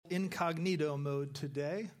incognito mode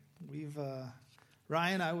today.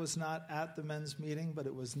 Ryan, I was not at the men's meeting, but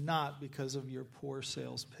it was not because of your poor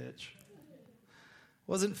sales pitch.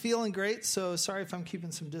 Wasn't feeling great, so sorry if I'm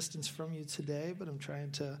keeping some distance from you today, but I'm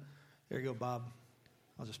trying to... There you go, Bob.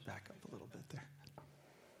 I'll just back up a little bit there.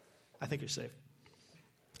 I think you're safe.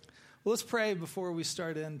 Well, let's pray before we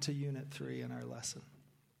start into Unit 3 in our lesson.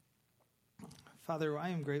 Father, I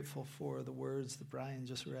am grateful for the words that Brian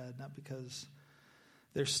just read, not because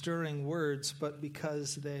they're stirring words, but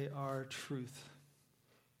because they are truth.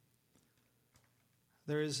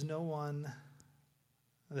 There is no one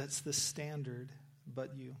that's the standard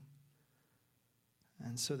but you.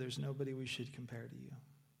 And so there's nobody we should compare to you.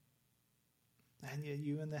 And yet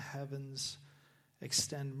you in the heavens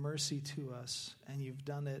extend mercy to us, and you've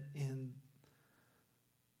done it in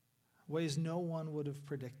ways no one would have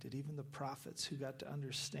predicted. Even the prophets who got to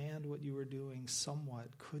understand what you were doing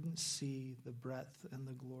somewhat couldn't see the breadth and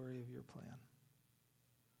the glory of your plan.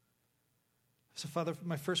 So, Father,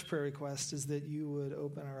 my first prayer request is that you would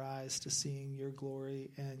open our eyes to seeing your glory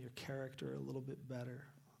and your character a little bit better.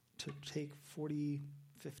 To take 40,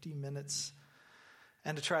 50 minutes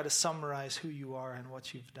and to try to summarize who you are and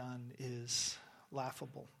what you've done is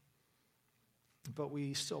laughable. But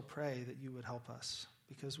we still pray that you would help us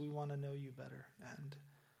because we want to know you better. And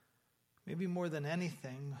maybe more than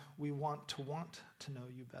anything, we want to know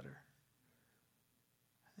you better.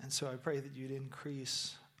 And so I pray that you'd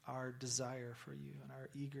increase our desire for you and our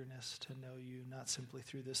eagerness to know you, not simply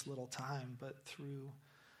through this little time, but through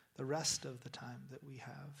the rest of the time that we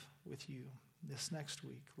have with you this next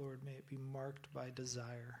week. Lord, may it be marked by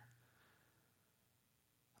desire.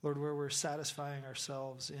 Lord, where we're satisfying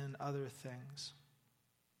ourselves in other things,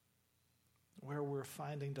 where we're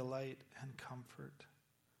finding delight and comfort,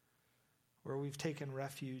 where we've taken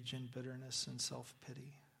refuge in bitterness and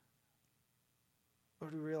self-pity.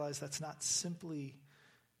 Lord, we realize that's not simply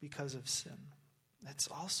because of sin. It's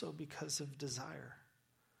also because of desire.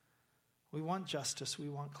 We want justice, we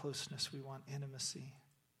want closeness, we want intimacy.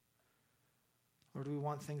 Lord, we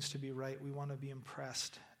want things to be right. We want to be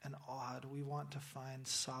impressed and awed. We want to find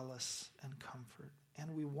solace and comfort.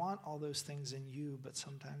 And we want all those things in you, but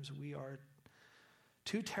sometimes we are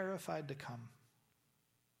too terrified to come.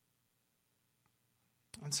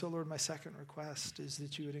 And so, Lord, my second request is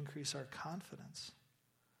that you would increase our confidence.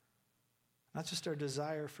 Not just our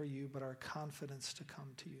desire for you, but our confidence to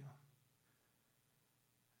come to you.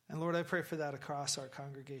 And Lord, I pray for that across our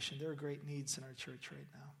congregation. There are great needs in our church right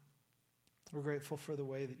now. We're grateful for the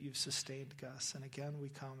way that you've sustained Gus. And again, we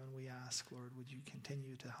come and we ask, Lord, would you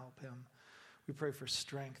continue to help him? We pray for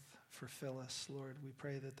strength for Phyllis, Lord. We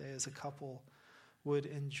pray that they as a couple would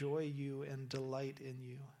enjoy you and delight in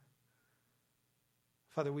you.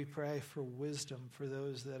 Father, we pray for wisdom for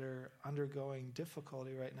those that are undergoing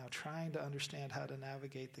difficulty right now, trying to understand how to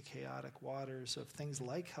navigate the chaotic waters of things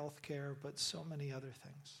like healthcare, but so many other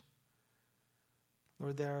things.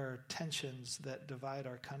 Lord, there are tensions that divide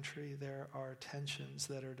our country. There are tensions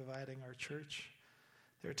that are dividing our church.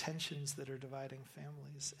 There are tensions that are dividing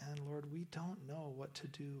families. And Lord, we don't know what to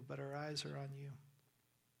do, but our eyes are on you.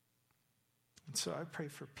 And so I pray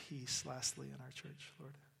for peace, lastly, in our church,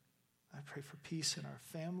 Lord. I pray for peace in our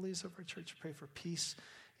families of our church. I pray for peace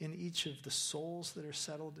in each of the souls that are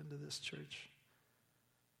settled into this church.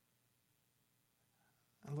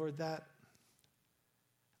 And Lord, that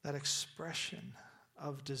expression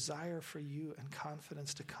of desire for you and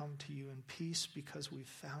confidence to come to you in peace because we've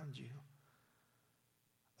found you.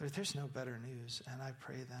 Lord, there's no better news. And I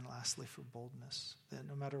pray then, lastly, for boldness, that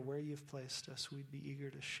no matter where you've placed us, we'd be eager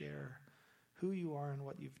to share who you are and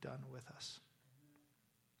what you've done with us.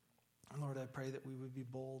 And Lord, I pray that we would be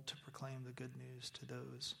bold to proclaim the good news to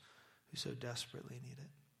those who so desperately need it.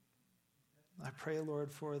 I pray,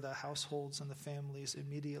 Lord, for the households and the families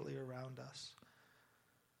immediately around us.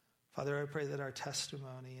 Father, I pray that our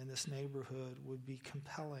testimony in this neighborhood would be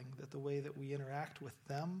compelling, that the way that we interact with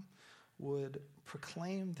them would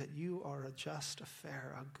proclaim that you are a just, a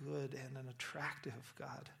fair, a good, and an attractive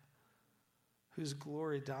God whose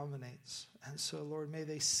glory dominates. And so, Lord, may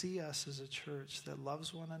they see us as a church that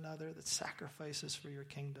loves one another, that sacrifices for your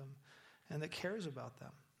kingdom, and that cares about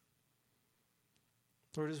them.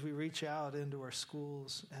 Lord, as we reach out into our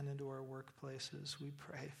schools and into our workplaces, we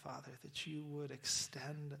pray, Father, that you would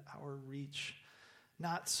extend our reach,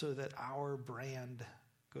 not so that our brand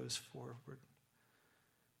goes forward,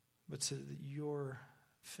 but so that your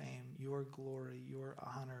fame, your glory, your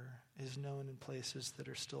honor is known in places that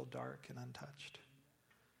are still dark and untouched.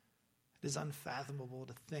 It is unfathomable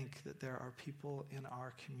to think that there are people in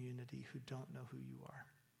our community who don't know who you are.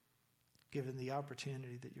 given the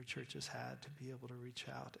opportunity that your church has had to be able to reach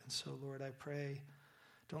out. And so, Lord, I pray,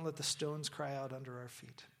 don't let the stones cry out under our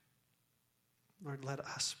feet. Lord, let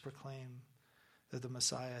us proclaim that the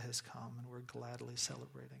Messiah has come, and we're gladly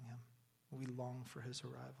celebrating him. We long for his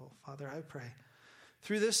arrival. Father, I pray,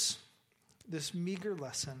 through this meager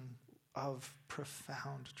lesson of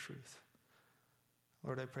profound truth,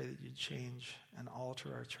 Lord, I pray that you'd change and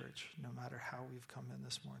alter our church no matter how we've come in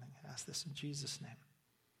this morning. I ask this in Jesus' name.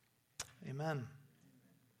 Amen.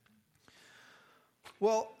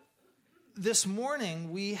 Well, this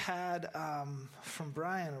morning we had from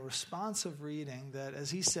Brian a responsive reading that, as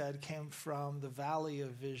he said, came from the Valley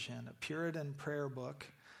of Vision, a Puritan prayer book.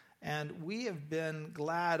 And we have been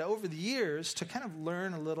glad over the years to kind of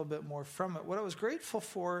learn a little bit more from it. What I was grateful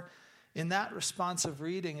for in that responsive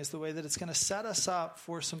reading is the way that it's going to set us up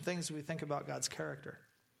for some things we think about God's character.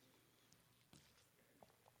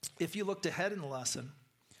 If you looked ahead in the lesson,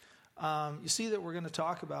 you see that we're going to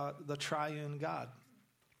talk about the triune God.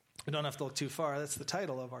 We don't have to look too far. That's the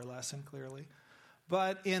title of our lesson, clearly.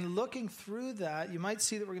 But in looking through that, you might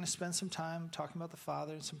see that we're going to spend some time talking about the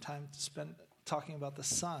Father and some time to spend talking about the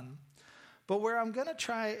Son. But where I'm going to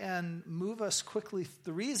try and move us quickly,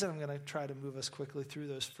 the reason I'm going to try to move us quickly through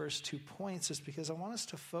those first 2 points is because I want us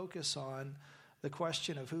to focus on the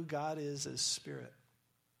question of who God is as Spirit.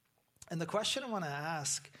 And the question I want to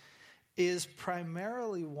ask is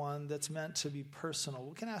primarily one that's meant to be personal.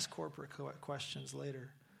 We can ask corporate questions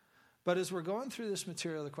later. But as we're going through this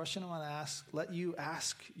material, the question I want to let you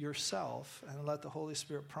ask yourself and let the Holy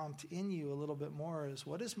Spirit prompt in you a little bit more is,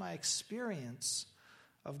 what has my experience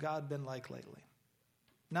of God been like lately?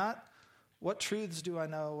 Not what truths do I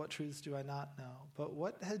know, what truths do I not know, but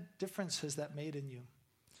what difference has that made in you?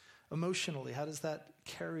 Emotionally, how does that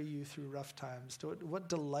carry you through rough times? What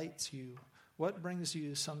delights you? What brings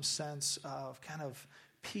you some sense of kind of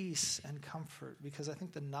peace and comfort? Because I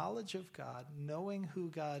think the knowledge of God, knowing who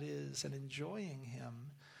God is and enjoying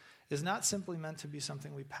him, is not simply meant to be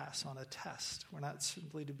something we pass on a test. We're not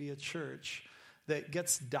simply to be a church that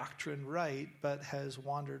gets doctrine right, but has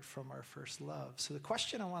wandered from our first love. So the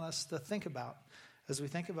question I want us to think about as we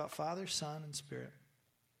think about Father, Son, and Spirit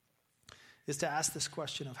is to ask this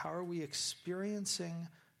question of, how are we experiencing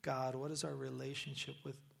God? What has our relationship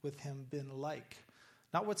with him been like?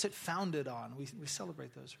 Not what's it founded on. We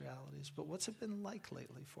celebrate those realities, but what's it been like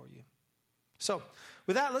lately for you? So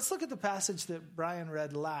with that, let's look at the passage that Brian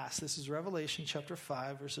read last. This is Revelation chapter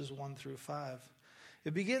 5, verses 1 through 5.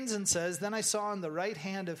 It begins and says, "Then I saw in the right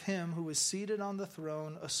hand of him who was seated on the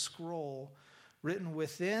throne a scroll written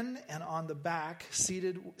within and on the back,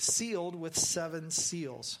 sealed with 7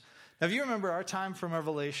 seals." Now, if you remember our time from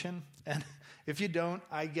Revelation, and if you don't,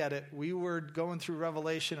 I get it. We were going through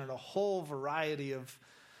Revelation in a whole variety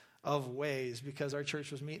of ways because our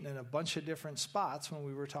church was meeting in a bunch of different spots when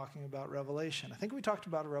we were talking about Revelation. I think we talked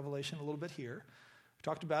about Revelation a little bit here. We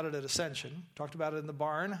talked about it at Ascension. Talked about it in the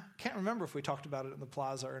barn. Can't remember if we talked about it in the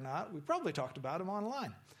plaza or not. We probably talked about them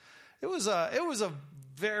online. It was a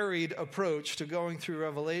varied approach to going through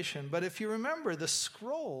Revelation. But if you remember, the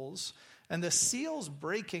scrolls and the seals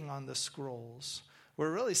breaking on the scrolls were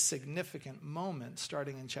a really significant moment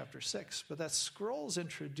starting in chapter 6. But that scroll's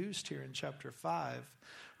introduced here in chapter 5.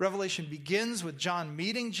 Revelation begins with John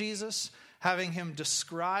meeting Jesus, having him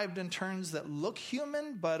described in terms that look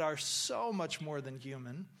human but are so much more than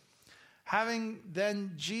human. Having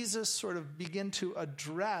then Jesus sort of begin to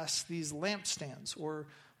address these lampstands, or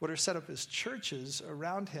what are set up as churches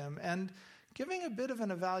around him, and giving a bit of an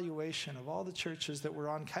evaluation of all the churches that were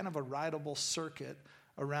on kind of a rideable circuit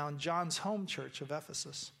around John's home church of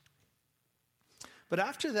Ephesus. But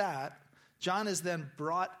after that, John is then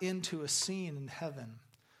brought into a scene in heaven.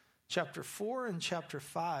 Chapter 4 and chapter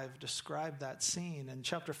 5 describe that scene. And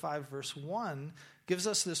chapter 5, verse 1 gives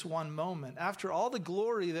us this one moment. After all the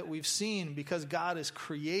glory that we've seen, because God is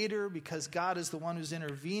creator, because God is the one who's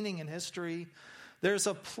intervening in history, there's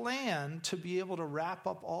a plan to be able to wrap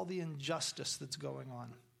up all the injustice that's going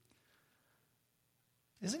on.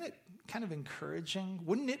 Isn't it kind of encouraging?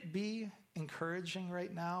 Wouldn't it be encouraging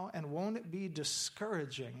right now? And won't it be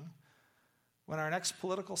discouraging when our next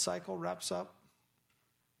political cycle wraps up?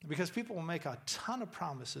 Because people will make a ton of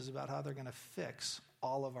promises about how they're going to fix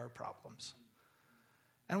all of our problems.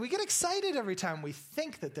 And we get excited every time we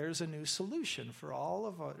think that there's a new solution for all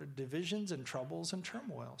of our divisions and troubles and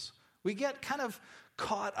turmoils. We get kind of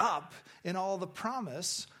caught up in all the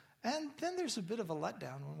promise, and then there's a bit of a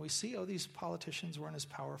letdown when we see, these politicians weren't as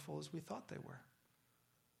powerful as we thought they were.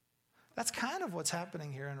 That's kind of what's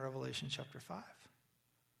happening here in Revelation chapter 5.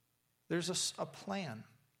 There's a plan.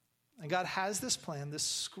 And God has this plan, this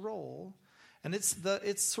scroll, And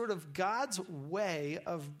it's sort of God's way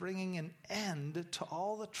of bringing an end to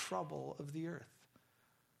all the trouble of the earth.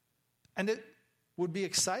 And it would be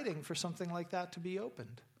exciting for something like that to be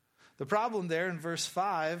opened. The problem there in verse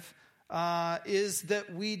 5 is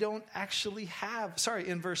that we don't actually have,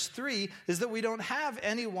 in verse 3, is that we don't have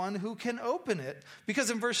anyone who can open it. Because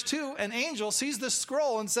in verse 2, an angel sees this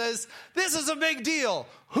scroll and says, this is a big deal.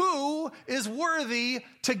 Who is worthy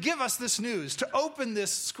to give us this news, to open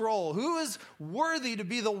this scroll? Who is worthy to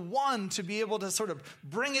be the one to be able to sort of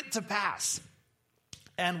bring it to pass?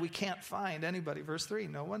 And we can't find anybody. Verse 3,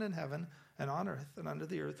 no one in heaven and on earth and under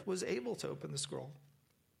the earth was able to open the scroll.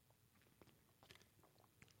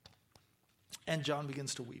 And John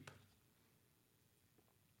begins to weep.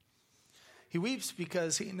 He weeps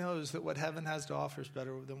because he knows that what heaven has to offer is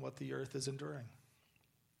better than what the earth is enduring.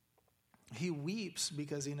 He weeps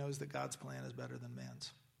because he knows that God's plan is better than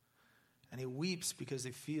man's. And he weeps because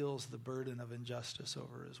he feels the burden of injustice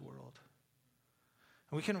over his world.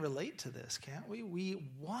 And we can relate to this, can't we? We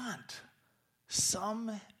want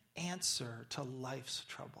some answer to life's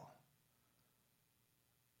trouble.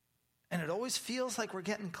 And it always feels like we're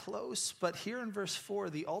getting close, but here in verse 4,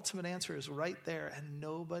 the ultimate answer is right there, and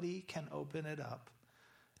nobody can open it up.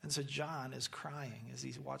 And so John is crying as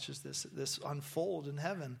he watches this unfold in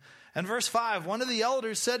heaven. And verse 5, one of the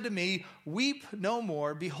elders said to me, weep no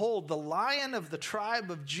more. Behold, the Lion of the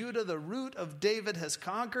tribe of Judah, the Root of David, has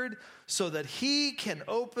conquered, so that he can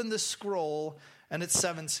open the scroll and its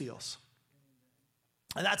 7 seals.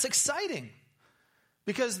 And that's exciting,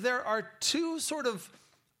 because there are two sort of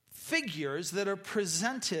figures that are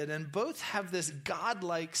presented, and both have this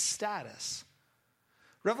godlike status.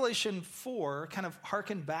 Revelation 4 kind of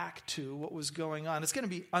harkened back to what was going on. It's going to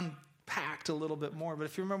be unpacked a little bit more, but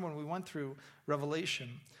if you remember when we went through Revelation,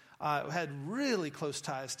 it had really close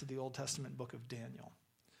ties to the Old Testament book of Daniel.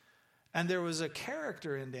 And there was a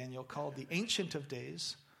character in Daniel called the Ancient of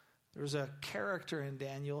Days. There was a character in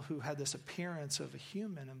Daniel who had this appearance of a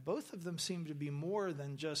human, and both of them seemed to be more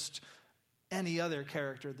than just any other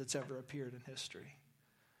character that's ever appeared in history.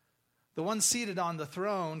 The one seated on the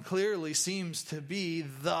throne clearly seems to be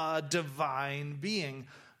the divine being,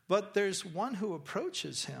 but there's one who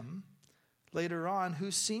approaches him later on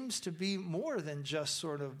who seems to be more than just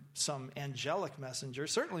sort of some angelic messenger,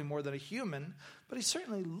 certainly more than a human, but he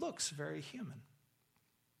certainly looks very human.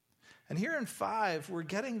 And here in 5, we're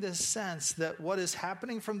getting this sense that what is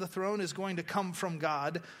happening from the throne is going to come from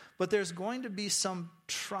God, but there's going to be some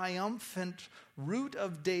triumphant Root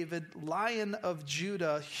of David, Lion of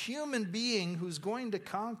Judah, human being who's going to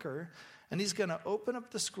conquer, and he's going to open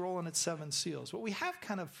up the scroll and its 7 seals. What we have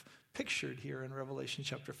kind of pictured here in Revelation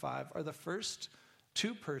chapter 5 are the first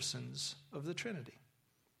 2 persons of the Trinity.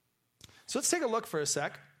 So let's take a look for a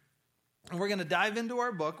sec. And we're going to dive into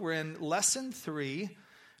our book. We're in lesson 3.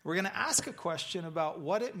 We're going to ask a question about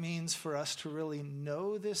what it means for us to really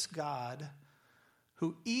know this God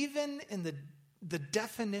who, even in the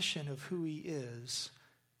definition of who he is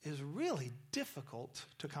really difficult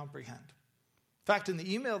to comprehend. In fact, in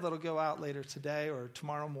the email that'll go out later today or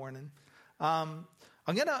tomorrow morning, I'm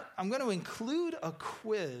going to include a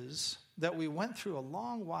quiz that we went through a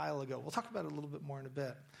long while ago. We'll talk about it a little bit more in a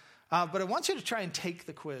bit. But I want you to try and take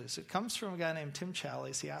the quiz. It comes from a guy named Tim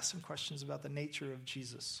Challies. He asked some questions about the nature of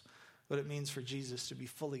Jesus, what it means for Jesus to be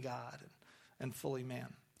fully God and fully man.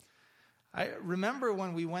 I remember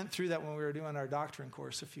when we went through that when we were doing our doctrine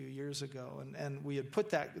course a few years ago, and we had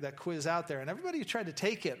put that quiz out there, and everybody who tried to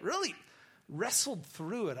take it really wrestled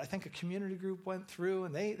through it. I think a community group went through,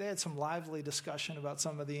 and they had some lively discussion about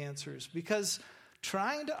some of the answers, because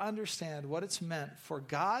trying to understand what it's meant for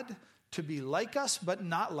God to be like us but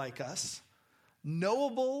not like us,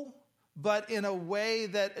 knowable but in a way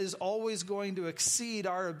that is always going to exceed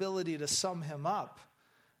our ability to sum him up,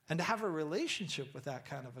 and to have a relationship with that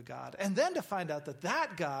kind of a God, and then to find out that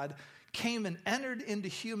that God came and entered into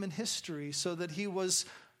human history so that he was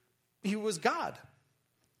God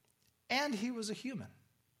and he was a human.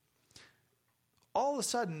 All of a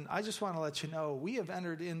sudden, I just want to let you know, we have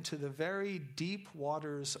entered into the very deep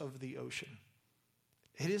waters of the ocean.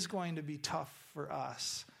 It is going to be tough for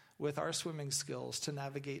us with our swimming skills to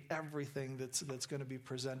navigate everything that's going to be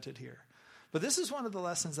presented here. But this is one of the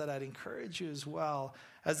lessons that I'd encourage you as well.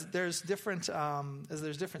 As there's different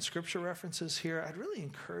scripture references here, I'd really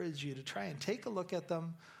encourage you to try and take a look at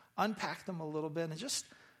them, unpack them a little bit, and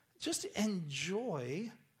just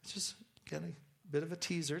enjoy, just get a bit of a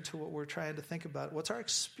teaser to what we're trying to think about. What's our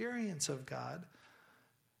experience of God?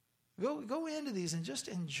 Go into these and just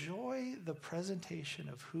enjoy the presentation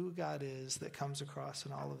of who God is that comes across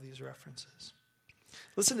in all of these references.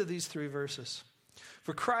 Listen to these 3 verses.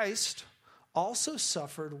 For Christ also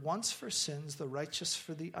suffered once for sins, the righteous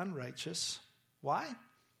for the unrighteous. Why?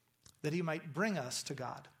 That he might bring us to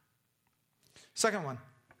God. Second one,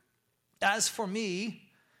 as for me,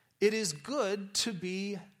 it is good to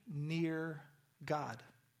be near God.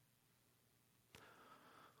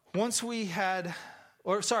 Once we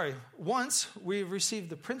received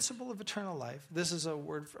the principle of eternal life. This is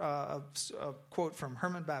a quote from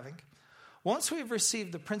Herman Bavinck. Once we've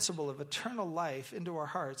received the principle of eternal life into our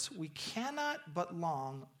hearts, we cannot but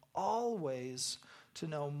long always to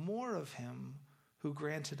know more of him who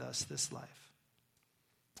granted us this life.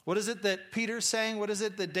 What is it that Peter's saying? What is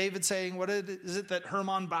it that David's saying? What is it that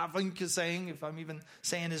Herman Bavinck is saying, if I'm even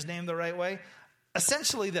saying his name the right way?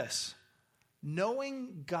 Essentially this: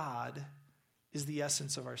 knowing God is the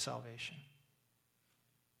essence of our salvation.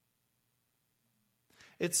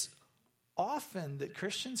 It's often that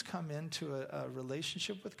Christians come into a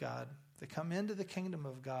relationship with God, they come into the kingdom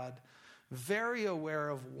of God very aware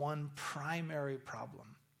of one primary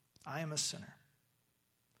problem. I am a sinner.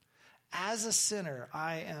 As a sinner,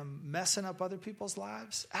 I am messing up other people's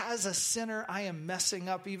lives. As a sinner, I am messing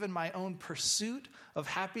up even my own pursuit of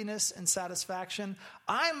happiness and satisfaction.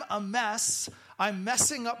 I'm a mess. I'm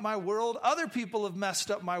messing up my world. Other people have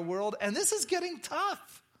messed up my world, and this is getting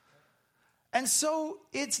tough. And so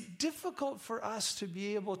it's difficult for us to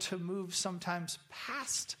be able to move sometimes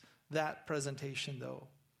past that presentation, though.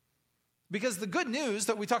 Because the good news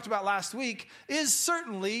that we talked about last week is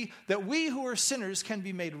certainly that we who are sinners can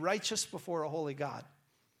be made righteous before a holy God.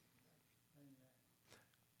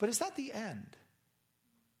 But is that the end?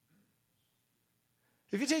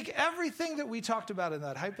 If you take everything that we talked about in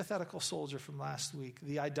that hypothetical soldier from last week,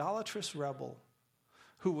 the idolatrous rebel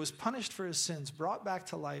who was punished for his sins, brought back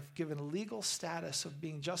to life, given legal status of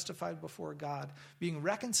being justified before God, being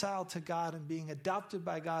reconciled to God, and being adopted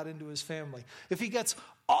by God into his family. If he gets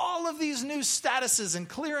all of these new statuses and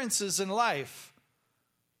clearances in life,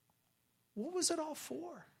 what was it all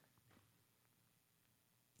for?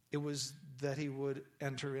 It was that he would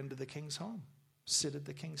enter into the king's home, sit at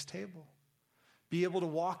the king's table, be able to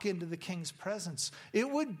walk into the king's presence.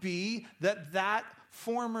 It would be that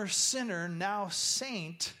former sinner, now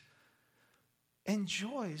saint,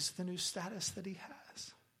 enjoys the new status that he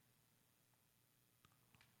has.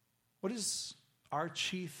 What is our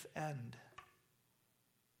chief end?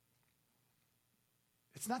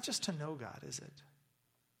 It's not just to know God, is it?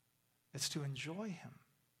 It's to enjoy him.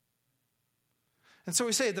 And so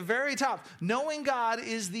we say at the very top, knowing God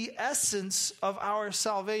is the essence of our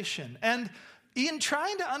salvation. And in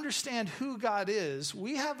trying to understand who God is,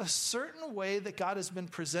 we have a certain way that God has been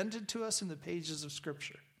presented to us in the pages of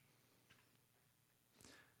Scripture.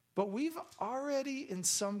 But we've already, in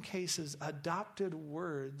some cases, adopted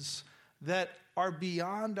words that are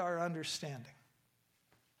beyond our understanding.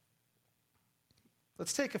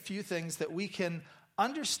 Let's take a few things that we can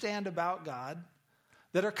understand about God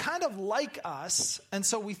that are kind of like us, and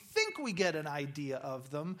so we think we get an idea of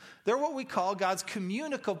them. They're what we call God's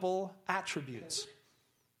communicable attributes.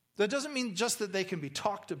 That doesn't mean just that they can be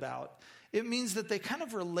talked about. It means that they kind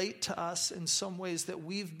of relate to us in some ways that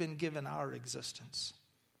we've been given our existence.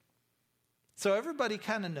 So everybody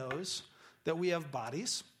kind of knows that we have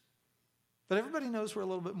bodies, but everybody knows we're a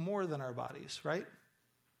little bit more than our bodies, right?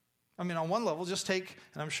 I mean, on one level, just take,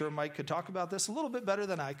 and I'm sure Mike could talk about this a little bit better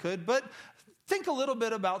than I could, but think a little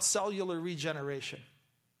bit about cellular regeneration.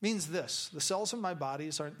 It means this: the cells in my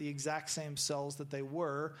bodies aren't the exact same cells that they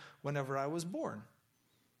were whenever I was born.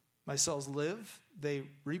 My cells live, they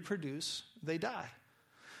reproduce, they die.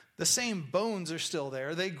 The same bones are still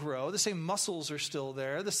there, they grow, the same muscles are still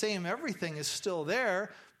there, the same everything is still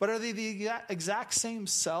there, but are they the exact same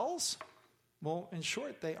cells? Well, in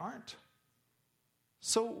short, they aren't.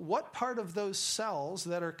 So what part of those cells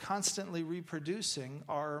that are constantly reproducing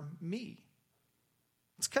are me?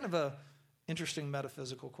 It's kind of an interesting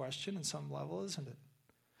metaphysical question in some level, isn't it?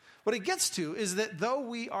 What it gets to is that though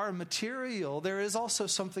we are material, there is also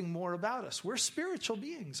something more about us. We're spiritual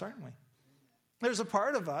beings, aren't we? There's a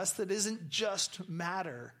part of us that isn't just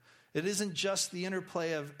matter. It isn't just the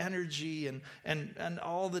interplay of energy and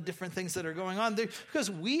all the different things that are going on there, because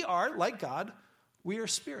we are, like God, we are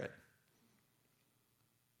spirit.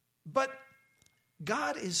 But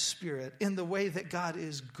God is spirit in the way that God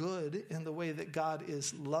is good, in the way that God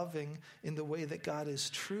is loving, in the way that God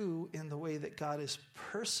is true, in the way that God is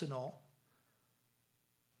personal.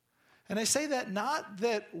 And I say that not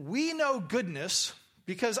that we know goodness,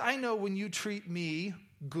 because I know when you treat me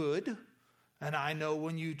good, and I know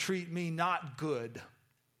when you treat me not good.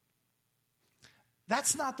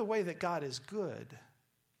 That's not the way that God is good.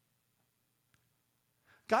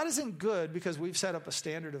 God isn't good because we've set up a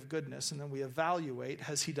standard of goodness and then we evaluate,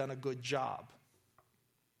 has he done a good job?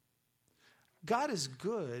 God is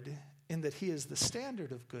good in that he is the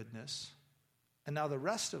standard of goodness, and now the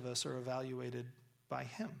rest of us are evaluated by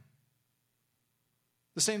him.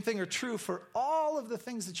 The same thing are true for all of the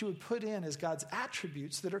things that you would put in as God's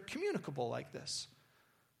attributes that are communicable like this.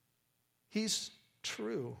 He's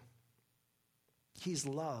true. He's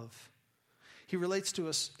love. He relates to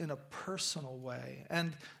us in a personal way.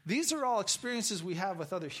 And these are all experiences we have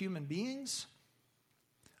with other human beings,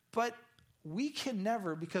 but we can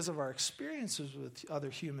never, because of our experiences with other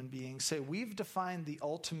human beings, say we've defined the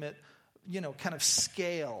ultimate, kind of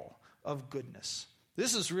scale of goodness.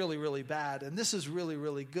 This is really, really bad, and this is really,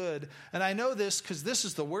 really good. And I know this because this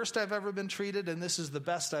is the worst I've ever been treated, and this is the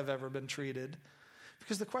best I've ever been treated.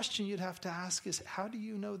 Because the question you'd have to ask is, how do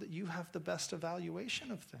you know that you have the best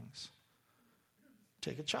evaluation of things?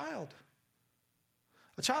 Take a child.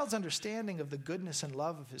 A child's understanding of the goodness and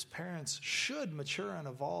love of his parents should mature and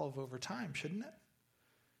evolve over time, shouldn't it?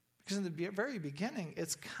 Because in the very beginning,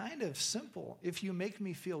 it's kind of simple. If you make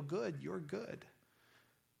me feel good, you're good.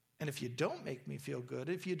 And if you don't make me feel good,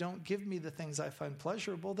 if you don't give me the things I find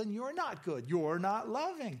pleasurable, then you're not good. You're not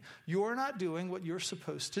loving. You're not doing what you're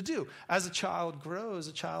supposed to do. As a child grows,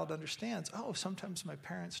 a child understands, sometimes my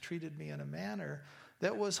parents treated me in a manner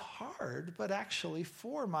that was hard, but actually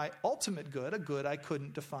for my ultimate good, a good I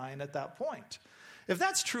couldn't define at that point. If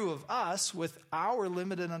that's true of us with our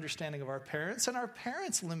limited understanding of our parents and our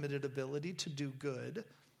parents' limited ability to do good,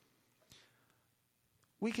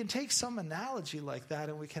 we can take some analogy like that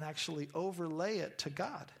and we can actually overlay it to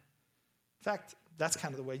God. In fact, that's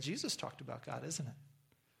kind of the way Jesus talked about God, isn't it?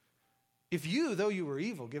 If you, though you were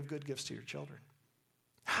evil, give good gifts to your children,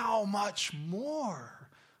 how much more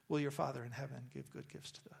will your Father in heaven give good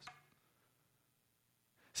gifts to us?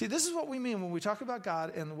 See, this is what we mean when we talk about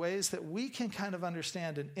God in ways that we can kind of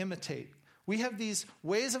understand and imitate. We have these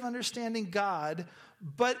ways of understanding God,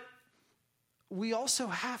 but we also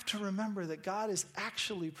have to remember that God is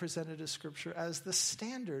actually presented as Scripture as the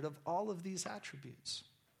standard of all of these attributes.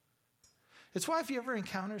 It's why if you ever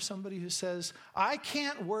encounter somebody who says, I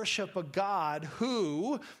can't worship a God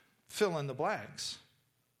who, fill in the blanks.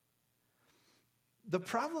 The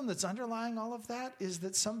problem that's underlying all of that is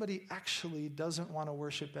that somebody actually doesn't want to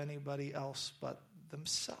worship anybody else but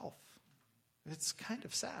themselves. It's kind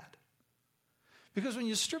of sad. Because when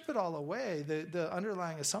you strip it all away, the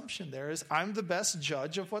underlying assumption there is, I'm the best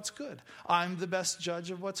judge of what's good. I'm the best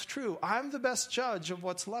judge of what's true. I'm the best judge of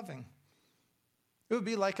what's loving. It would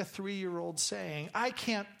be like a 3-year-old saying, I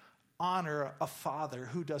can't honor a father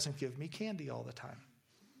who doesn't give me candy all the time.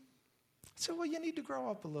 So, well, you need to grow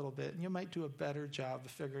up a little bit, and you might do a better job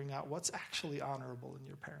of figuring out what's actually honorable in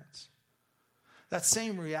your parents. That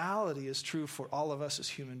same reality is true for all of us as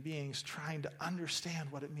human beings trying to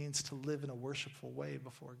understand what it means to live in a worshipful way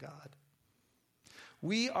before God.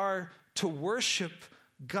 We are to worship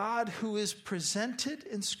God who is presented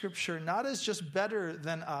in Scripture not as just better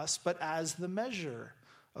than us, but as the measure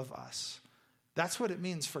of us. That's what it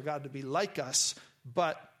means for God to be like us,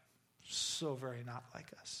 but so very not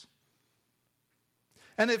like us.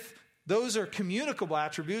 And if those are communicable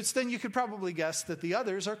attributes, then you could probably guess that the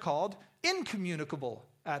others are called incommunicable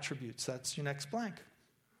attributes. That's your next blank.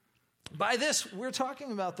 By this, we're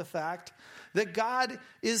talking about the fact that God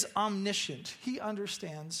is omniscient. He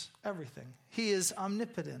understands everything. He is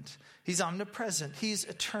omnipotent. He's omnipresent. He's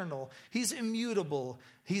eternal. He's immutable.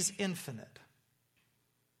 He's infinite.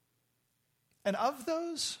 And of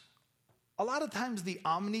those, a lot of times the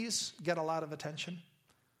omnis get a lot of attention.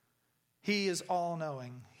 He is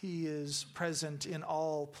all-knowing. He is present in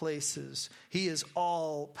all places. He is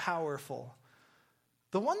all-powerful.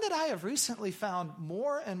 The one that I have recently found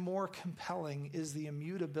more and more compelling is the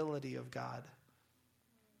immutability of God.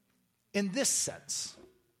 In this sense,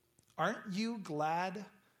 aren't you glad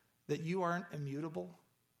that you aren't immutable?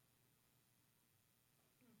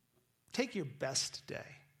 Take your best day.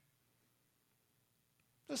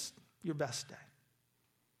 Just your best day.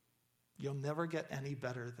 You'll never get any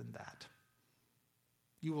better than that.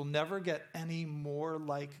 You will never get any more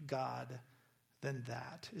like God than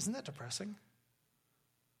that. Isn't that depressing?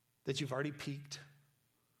 That you've already peaked?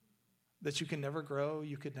 That you can never grow,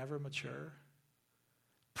 you could never mature?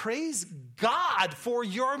 Praise God for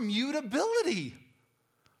your mutability.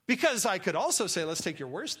 Because I could also say, let's take your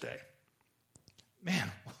worst day.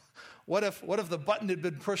 Man, what if the button had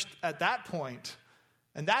been pushed at that point,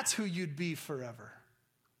 and that's who you'd be forever?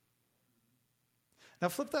 Now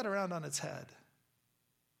flip that around on its head.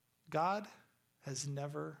 God has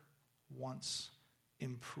never once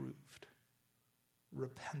improved,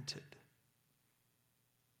 repented,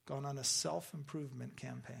 gone on a self-improvement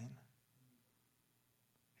campaign.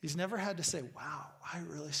 He's never had to say, wow, I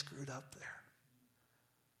really screwed up there.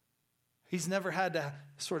 He's never had to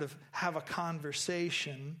sort of have a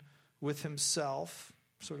conversation with himself,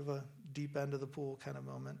 sort of a deep end of the pool kind of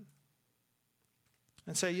moment,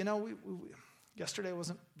 and say, we yesterday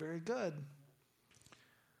wasn't very good.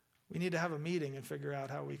 We need to have a meeting and figure out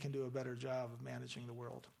how we can do a better job of managing the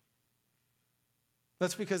world.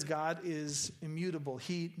 That's because God is immutable.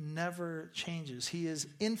 He never changes. He is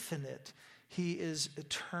infinite. He is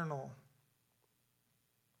eternal.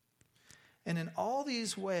 And in all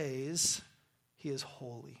these ways, he is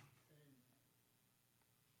holy.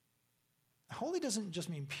 Holy doesn't just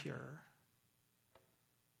mean pure.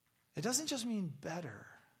 It doesn't just mean better.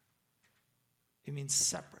 It means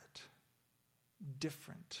separate,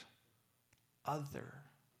 different, other.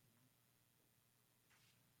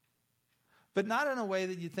 But not in a way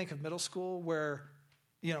that you think of middle school where,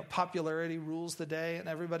 popularity rules the day and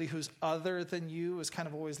everybody who's other than you is kind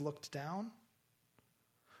of always looked down.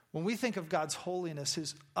 When we think of God's holiness,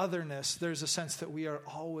 his otherness, there's a sense that we are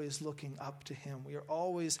always looking up to him. We are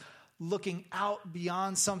always looking out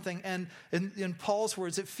beyond something. And in Paul's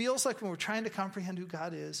words, it feels like when we're trying to comprehend who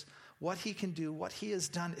God is, what he can do, what he has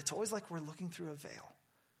done, it's always like we're looking through a veil.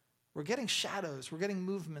 We're getting shadows, we're getting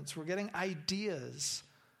movements, we're getting ideas.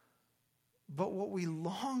 But what we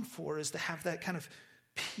long for is to have that kind of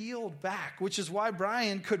peeled back, which is why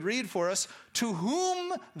Brian could read for us, to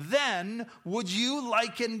whom then would you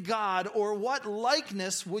liken God, or what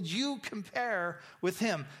likeness would you compare with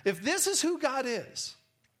him? If this is who God is,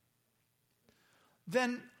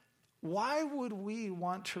 then why would we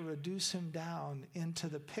want to reduce him down into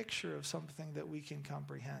the picture of something that we can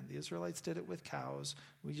comprehend? The Israelites did it with cows.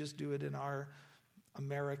 We just do it in our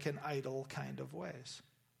American Idol kind of ways.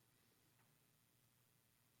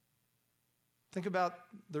 Think about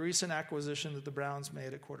the recent acquisition that the Browns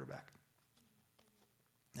made at quarterback.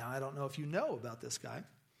 Now, I don't know if you know about this guy,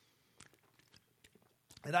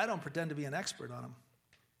 and I don't pretend to be an expert on him.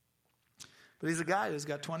 But he's a guy who's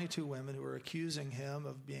got 22 women who are accusing him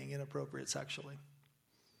of being inappropriate sexually.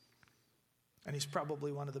 And he's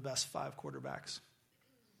probably one of the best 5 quarterbacks.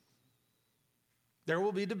 There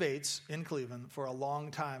will be debates in Cleveland for a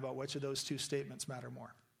long time about which of those 2 statements matter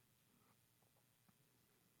more.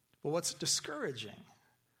 But what's discouraging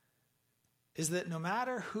is that no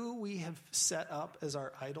matter who we have set up as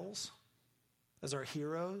our idols, as our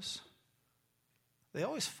heroes, they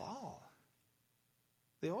always fall.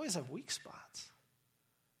 They always have weak spots.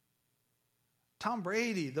 Tom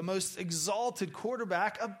Brady, the most exalted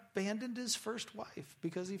quarterback, abandoned his first wife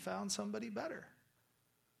because he found somebody better.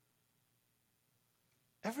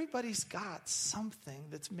 Everybody's got something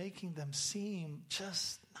that's making them seem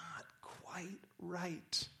just not quite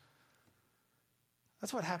right.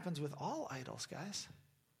 That's what happens with all idols, guys.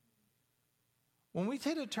 When we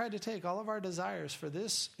try to take all of our desires for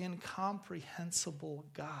this incomprehensible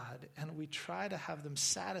God and we try to have them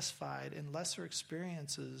satisfied in lesser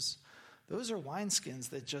experiences, those are wineskins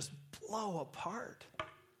that just blow apart.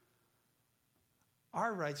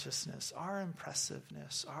 Our righteousness, our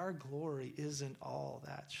impressiveness, our glory isn't all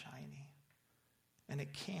that shiny. And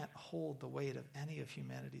it can't hold the weight of any of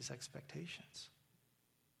humanity's expectations.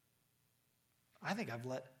 I think I've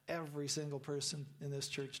let every single person in this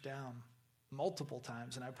church down multiple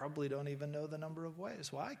times, and I probably don't even know the number of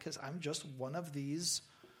ways. Why? Because I'm just one of these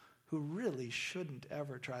who really shouldn't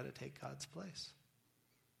ever try to take God's place.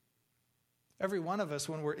 Every one of us,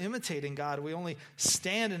 when we're imitating God, we only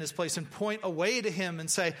stand in his place and point away to him and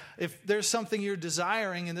say, if there's something you're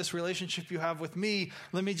desiring in this relationship you have with me,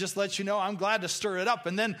 let me just let you know I'm glad to stir it up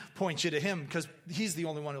and then point you to him, because he's the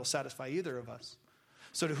only one who will satisfy either of us.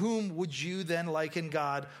 So to whom would you then liken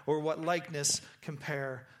God, or what likeness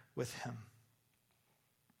compare with him?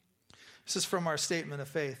 This is from our statement of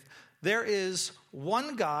faith. There is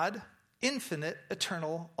one God, infinite,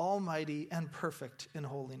 eternal, almighty, and perfect in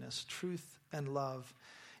holiness, truth, and love.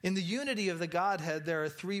 In the unity of the Godhead, there are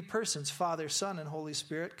 3 persons, Father, Son, and Holy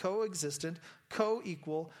Spirit, co-existent,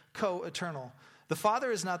 co-equal, co-eternal. The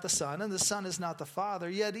Father is not the Son, and the Son is not the Father,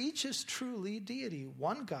 yet each is truly deity.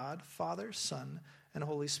 One God, Father, Son, and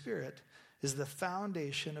Holy Spirit is the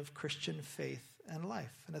foundation of Christian faith and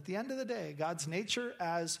life. And at the end of the day, God's nature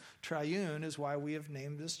as triune is why we have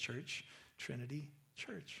named this church Trinity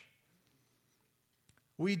Church.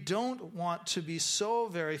 We don't want to be so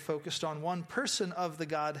very focused on one person of the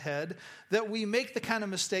Godhead that we make the kind of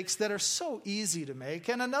mistakes that are so easy to make.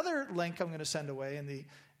 And another link I'm going to send away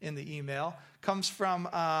in the email comes from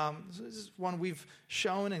this is one we've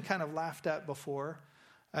shown and kind of laughed at before.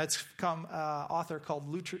 It's come author called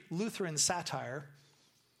Lutheran Satire.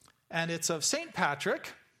 and it's of St.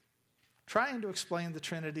 Patrick trying to explain the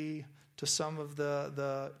Trinity to some of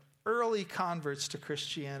the early converts to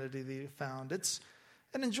Christianity that he found. It's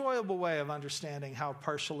an enjoyable way of understanding how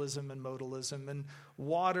partialism and modalism and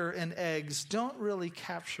water and eggs don't really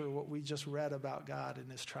capture what we just read about God in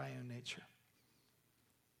his triune nature.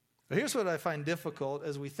 But here's what I find difficult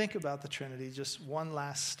as we think about the Trinity, just one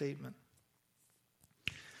last statement.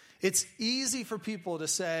 It's easy for people to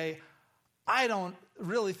say, I don't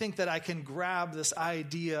really think that I can grab this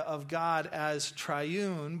idea of God as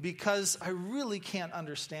triune because I really can't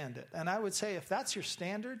understand it. And I would say if that's your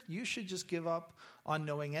standard, you should just give up on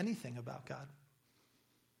knowing anything about God.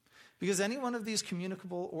 Because any one of these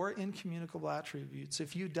communicable or incommunicable attributes,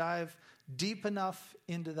 if you dive deep enough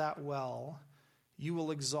into that well, you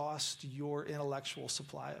will exhaust your intellectual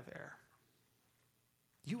supply of air.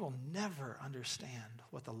 You will never understand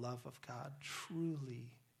what the love of God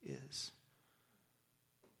truly is.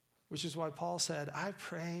 Which is why Paul said, I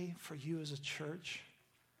pray for you as a church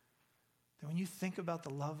that when you think about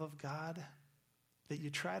the love of God, that you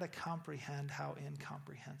try to comprehend how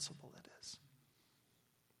incomprehensible it is.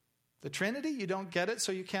 The Trinity, you don't get it,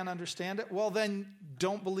 so you can't understand it. Well, then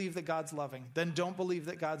don't believe that God's loving. Then don't believe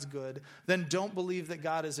that God's good. Then don't believe that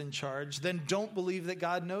God is in charge. Then don't believe that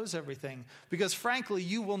God knows everything. Because frankly,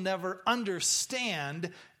 you will never understand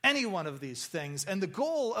any one of these things. And the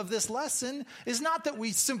goal of this lesson is not that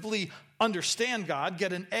we simply understand God,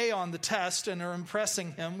 get an A on the test, and are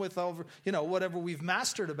impressing him with whatever we've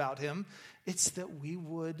mastered about him. It's that we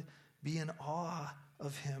would be in awe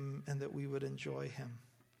of him and that we would enjoy him.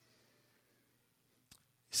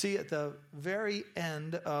 See, at the very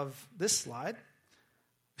end of this slide,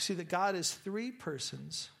 we see that God is three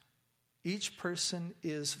persons. Each person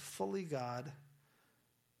is fully God,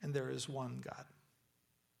 and there is one God.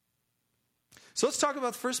 So let's talk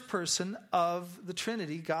about the first person of the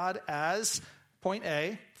Trinity, God as, point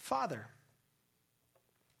A, Father.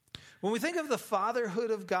 When we think of the fatherhood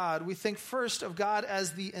of God, we think first of God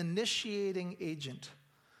as the initiating agent.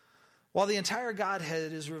 While the entire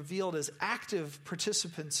Godhead is revealed as active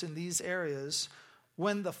participants in these areas,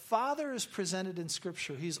 when the Father is presented in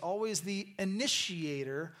Scripture, he's always the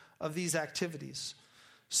initiator of these activities.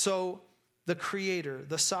 So the Creator,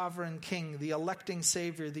 the Sovereign King, the electing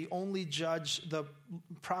Savior, the only Judge, the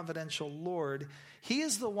providential Lord, he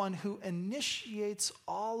is the one who initiates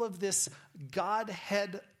all of this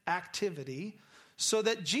Godhead activity so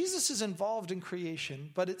that Jesus is involved in creation,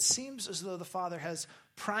 but it seems as though the Father has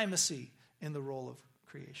primacy in the role of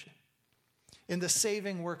creation. In the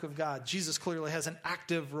saving work of God, Jesus clearly has an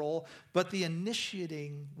active role, but the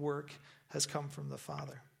initiating work has come from the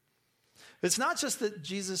Father. It's not just that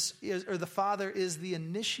Jesus is, or the Father is the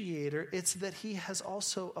initiator, it's that he has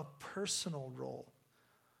also a personal role.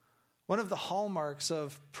 One of the hallmarks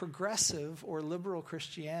of progressive or liberal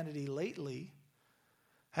Christianity lately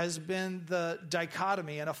has been the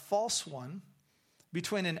dichotomy, and a false one,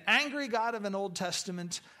 between an angry God of an Old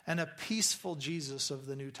Testament and a peaceful Jesus of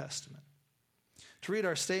the New Testament. To read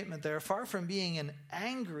our statement there, far from being an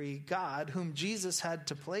angry God whom Jesus had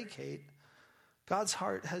to placate, God's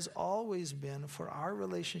heart has always been for our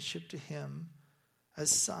relationship to him as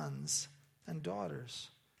sons and daughters.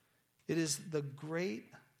 It is the great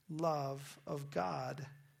love of God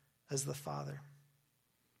as the Father.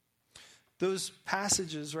 Those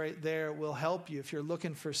passages right there will help you if you're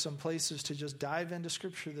looking for some places to just dive into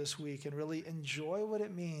Scripture this week and really enjoy what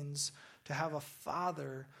it means to have a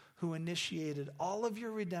Father who initiated all of your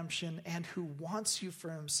redemption and who wants you for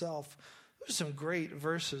himself. There's some great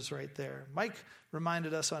verses right there. Mike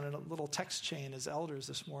reminded us on a little text chain as elders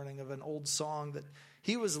this morning of an old song that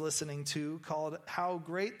he was listening to called How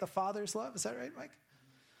Great the Father's Love. Is that right, Mike?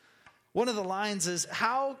 One of the lines is,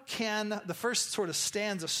 the first sort of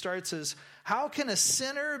stanza starts as, how can a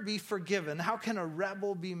sinner be forgiven? How can a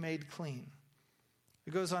rebel be made clean?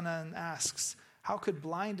 It goes on and asks, how could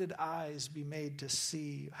blinded eyes be made to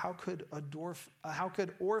see? How could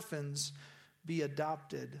orphans be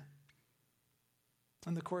adopted?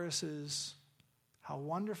 And the chorus is, how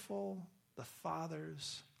wonderful the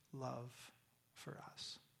Father's love for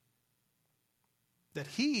us. That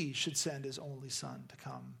he should send his only Son to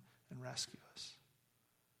come and rescue us.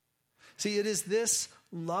 See, it is this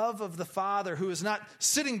love of the Father who is not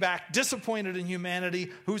sitting back disappointed in humanity,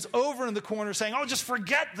 who's over in the corner saying, oh, just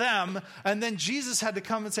forget them. And then Jesus had to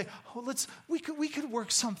come and say, oh, we could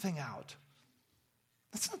work something out.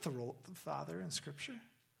 That's not the role of the Father in Scripture.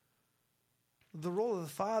 The role of the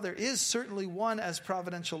Father is certainly one as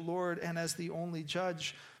providential Lord and as the only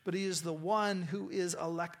judge, but he is the one who is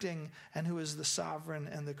electing and who is the sovereign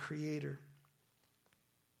and the creator.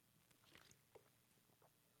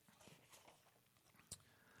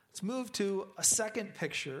 Let's move to a second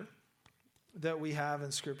picture that we have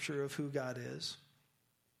in Scripture of who God is.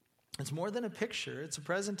 It's more than a picture. It's a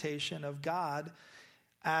presentation of God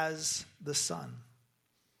as the Son.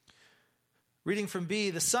 Reading from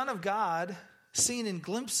B, the Son of God, seen in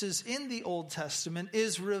glimpses in the Old Testament,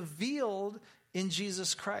 is revealed in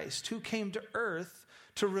Jesus Christ, who came to earth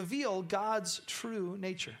to reveal God's true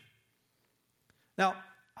nature. Now,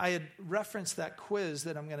 I had referenced that quiz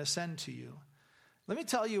that I'm going to send to you. Let me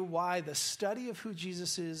tell you why the study of who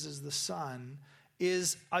Jesus is as the Son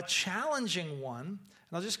is a challenging one. And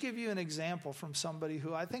I'll just give you an example from somebody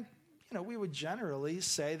who I think, we would generally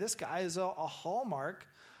say this guy is a hallmark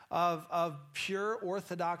of pure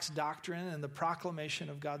Orthodox doctrine and the proclamation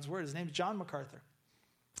of God's word. His name is John MacArthur.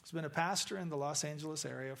 He's been a pastor in the Los Angeles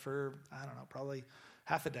area for, probably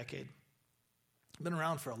half a decade. Been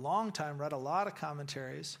around for a long time, read a lot of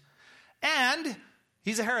commentaries. And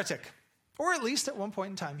he's a heretic. Or at least at one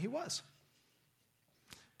point in time he was.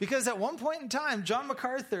 Because at one point in time, John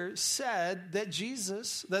MacArthur said that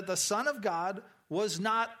Jesus, that the Son of God, was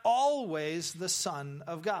not always the Son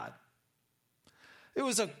of God. It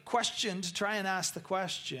was a question to try and ask the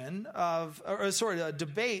question of, a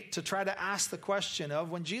debate to try to ask the question of,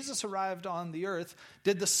 when Jesus arrived on the earth,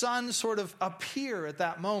 did the Son sort of appear at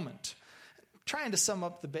that moment? Trying to sum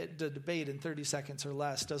up the debate in 30 seconds or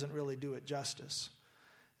less doesn't really do it justice.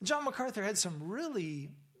 John MacArthur had some really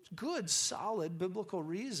good, solid biblical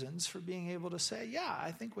reasons for being able to say, yeah,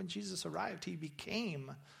 I think when Jesus arrived, he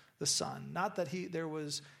became the Son. Not that he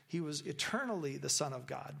was eternally the Son of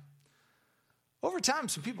God. Over time,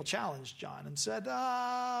 some people challenged John and said,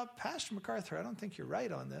 Pastor MacArthur, I don't think you're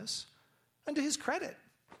right on this. And to his credit,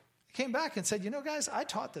 he came back and said, guys, I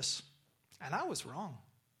taught this, and I was wrong.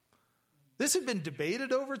 This had been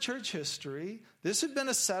debated over church history. This had been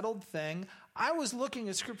a settled thing. I was looking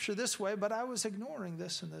at Scripture this way, but I was ignoring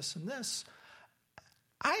this and this and this.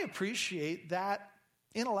 I appreciate that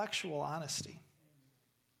intellectual honesty.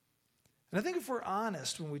 And I think if we're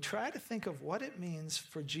honest, when we try to think of what it means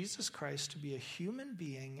for Jesus Christ to be a human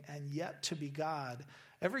being and yet to be God,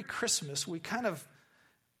 every Christmas we kind of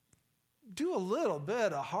do a little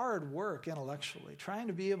bit of hard work intellectually, trying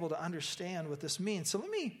to be able to understand what this means. So let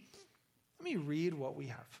me read what we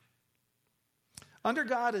have. Under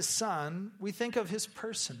God as Son, we think of his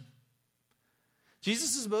person.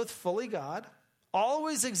 Jesus is both fully God,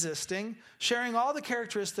 always existing, sharing all the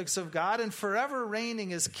characteristics of God, and forever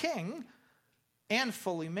reigning as King, and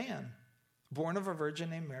fully man, born of a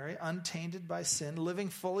virgin named Mary, untainted by sin, living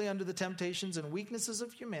fully under the temptations and weaknesses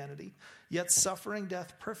of humanity, yet suffering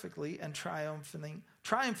death perfectly and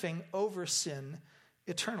triumphing over sin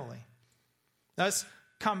eternally. Now, this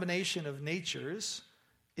combination of natures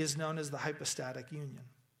is known as the hypostatic union.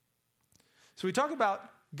 So we talk about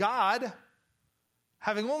God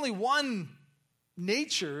having only one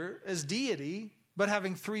nature as deity, but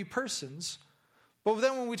having three persons. But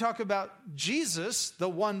then when we talk about Jesus, the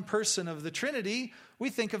one person of the Trinity, we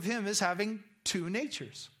think of him as having two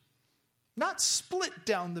natures. Not split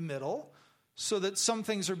down the middle so that some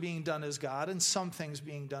things are being done as God and some things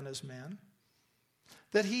being done as man.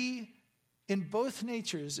 That he, in both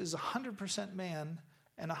natures, is 100% man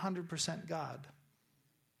and 100% God.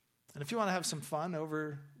 And if you want to have some fun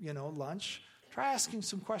over, lunch, try asking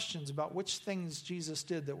some questions about which things Jesus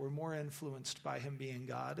did that were more influenced by him being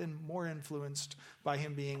God and more influenced by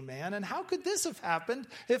him being man. And how could this have happened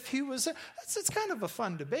if he was... It's kind of a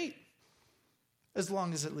fun debate, as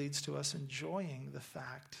long as it leads to us enjoying the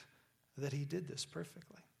fact that he did this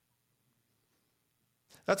perfectly.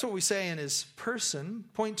 That's what we say in his person.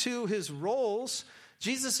 Point 2, his roles.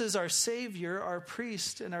 Jesus is our Savior, our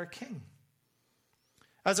priest, and our King.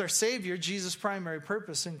 As our Savior, Jesus' primary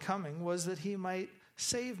purpose in coming was that he might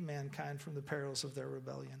save mankind from the perils of their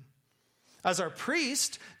rebellion. As our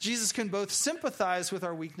priest, Jesus can both sympathize with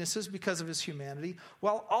our weaknesses because of his humanity,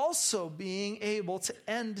 while also being able to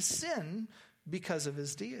end sin because of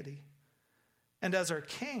his deity. And as our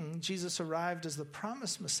King, Jesus arrived as the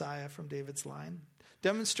promised Messiah from David's line,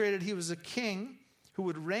 demonstrated he was a king who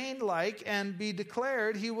would reign like and be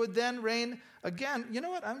declared he would then reign again. You know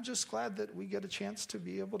what? I'm just glad that we get a chance to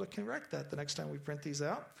be able to correct that the next time we print these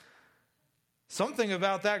out. Something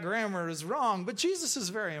about that grammar is wrong, but Jesus is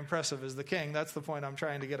very impressive as the king. That's the point I'm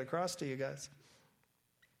trying to get across to you guys.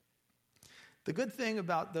 The good thing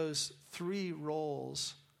about those three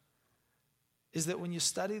roles is that when you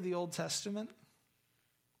study the Old Testament,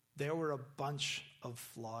 there were a bunch of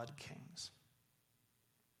flawed kings.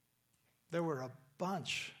 There were a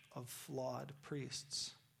bunch of flawed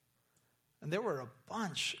priests. And there were a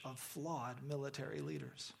bunch of flawed military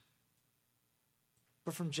leaders.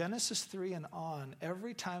 But from Genesis 3 and on,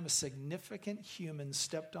 every time a significant human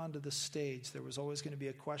stepped onto the stage, there was always going to be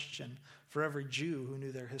a question for every Jew who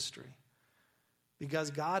knew their history.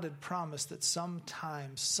 Because God had promised that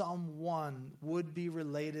sometime someone would be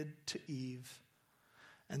related to Eve,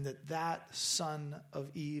 and that son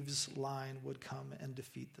of Eve's line would come and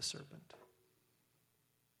defeat the serpent.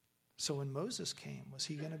 So when Moses came, was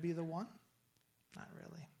he going to be the one? Not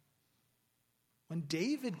really. When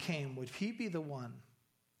David came, would he be the one?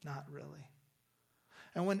 Not really.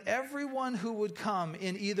 And when everyone who would come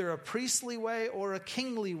in either a priestly way or a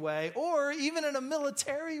kingly way, or even in a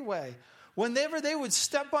military way, whenever they would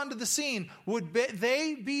step onto the scene, would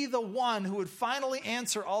they be the one who would finally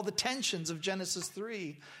answer all the tensions of Genesis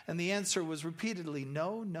 3? And the answer was repeatedly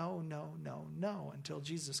no, no, no, no, no, until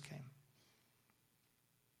Jesus came.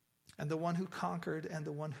 And the one who conquered and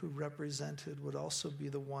the one who represented would also be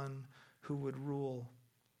the one who would rule.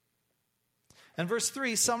 And verse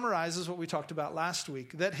 3 summarizes what we talked about last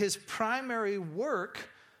week, that his primary work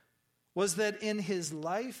was that in his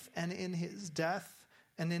life and in his death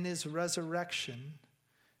and in his resurrection,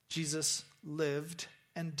 Jesus lived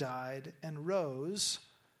and died and rose,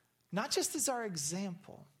 not just as our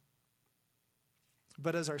example,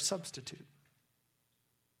 but as our substitute.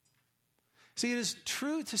 See, it is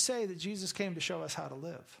true to say that Jesus came to show us how to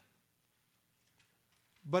live.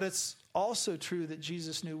 But it's also true that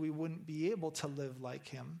Jesus knew we wouldn't be able to live like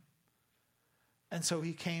him. And so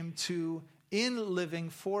he came to, in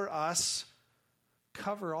living for us,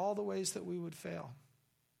 cover all the ways that we would fail.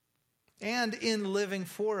 And in living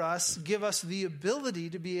for us, give us the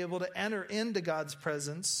ability to be able to enter into God's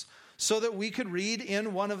presence so that we could read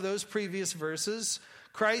in one of those previous verses,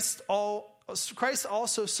 Christ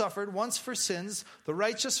also suffered once for sins, the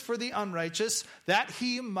righteous for the unrighteous, that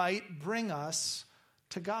he might bring us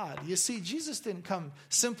to God. You see, Jesus didn't come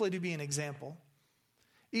simply to be an example,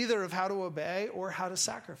 either of how to obey or how to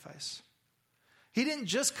sacrifice. He didn't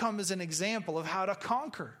just come as an example of how to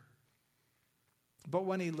conquer. But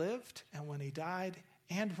when he lived and when he died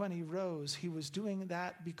and when he rose, he was doing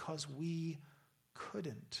that because we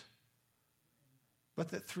couldn't. But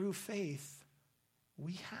that through faith,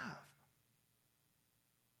 we have.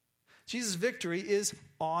 Jesus' victory is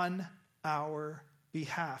on our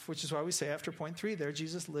behalf, which is why we say after point 3 there,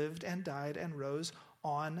 Jesus lived and died and rose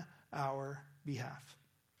on our behalf.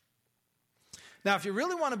 Now, if you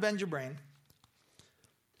really want to bend your brain,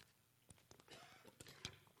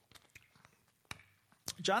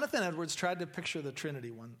 Jonathan Edwards tried to picture the Trinity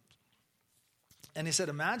one. And he said,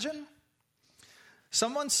 imagine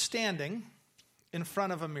someone standing in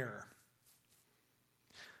front of a mirror.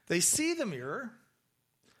 They see the mirror,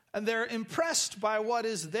 and they're impressed by what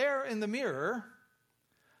is there in the mirror,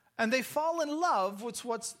 and they fall in love with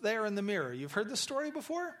what's there in the mirror. You've heard this story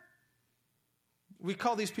before? We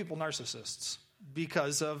call these people narcissists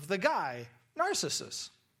because of the guy,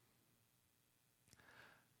 Narcissus.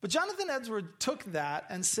 But Jonathan Edwards took that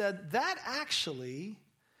and said that actually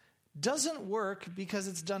doesn't work because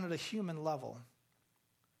it's done at a human level.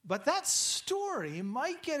 But that story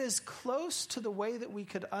might get as close to the way that we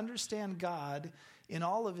could understand God in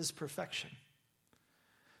all of his perfection.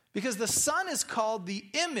 Because the Son is called the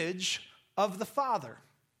image of the Father.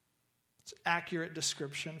 It's an accurate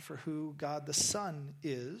description for who God the Son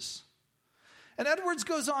is. And Edwards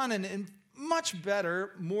goes on in much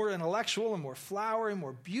better, more intellectual and more flowery,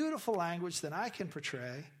 more beautiful language than I can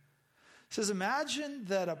portray. He says, imagine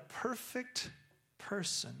that a perfect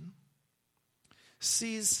person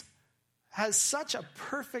has such a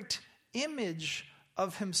perfect image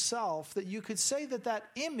of himself that you could say that that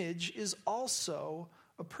image is also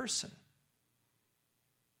a person.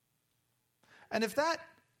 And if that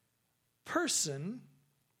person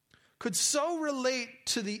could so relate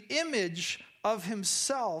to the image of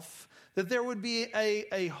himself that there would be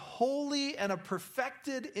a holy and a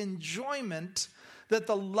perfected enjoyment, that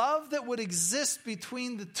the love that would exist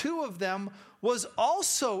between the two of them was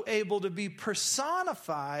also able to be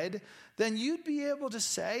personified, then you'd be able to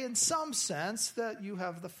say, in some sense, that you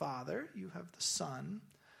have the Father, you have the Son,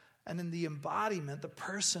 and in the embodiment, the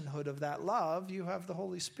personhood of that love, you have the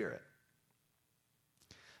Holy Spirit.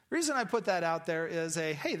 The reason I put that out there is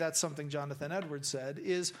hey, that's something Jonathan Edwards said,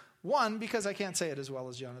 is one, because I can't say it as well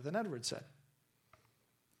as Jonathan Edwards said.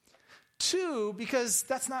 Two, because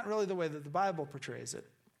that's not really the way that the Bible portrays it.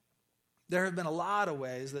 There have been a lot of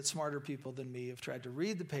ways that smarter people than me have tried to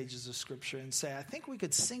read the pages of Scripture and say, I think we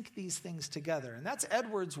could sync these things together. And that's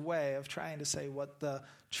Edwards' way of trying to say what the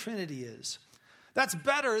Trinity is. That's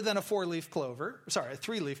better than a 4-leaf clover. Sorry, a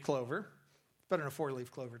 3-leaf clover. Better than a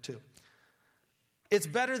 4-leaf clover, too. It's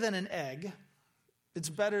better than an egg. It's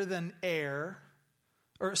better than air.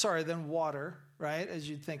 than water, right? As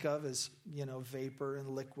you'd think of as, vapor and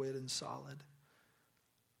liquid and solid.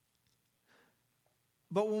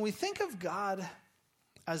 But when we think of God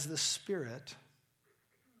as the Spirit,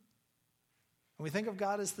 when we think of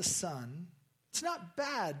God as the Son, it's not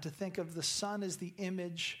bad to think of the Son as the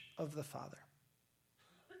image of the Father.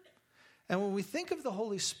 And when we think of the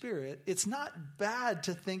Holy Spirit, it's not bad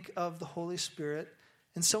to think of the Holy Spirit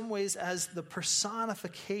in some ways as the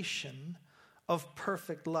personification of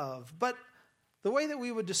perfect love. But the way that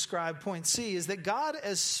we would describe point C is that God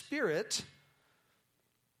as Spirit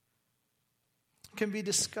can be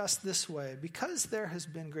discussed this way. Because there has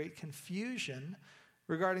been great confusion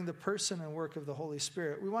regarding the person and work of the Holy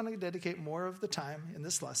Spirit, we want to dedicate more of the time in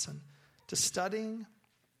this lesson to studying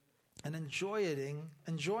and enjoying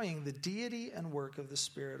the deity and work of the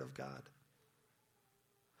Spirit of God.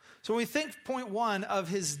 So when we think, point one, of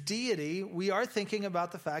his deity, we are thinking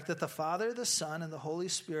about the fact that the Father, the Son, and the Holy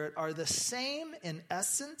Spirit are the same in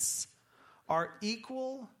essence, are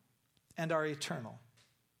equal, and are eternal.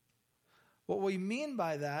 What we mean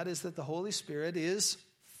by that is that the Holy Spirit is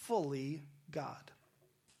fully God.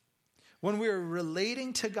 When we are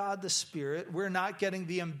relating to God the Spirit, we're not getting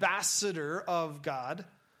the ambassador of God.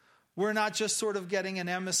 We're not just sort of getting an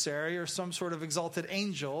emissary or some sort of exalted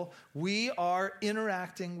angel. We are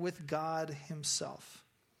interacting with God himself.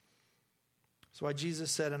 That's why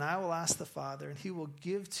Jesus said, "And I will ask the Father, and he will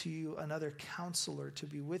give to you another counselor to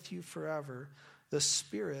be with you forever, the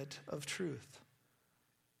Spirit of truth."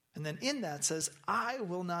 And then in that says, "I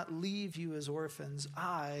will not leave you as orphans.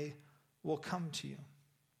 I will come to you."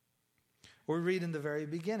 We read in the very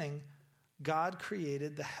beginning, God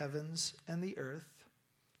created the heavens and the earth,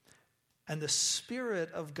 and the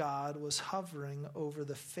Spirit of God was hovering over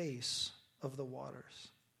the face of the waters.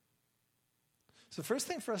 So the first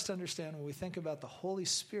thing for us to understand when we think about the Holy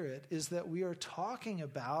Spirit is that we are talking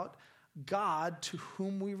about God to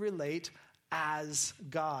whom we relate as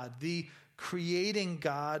God, the creating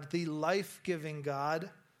God, the life-giving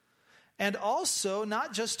God, and also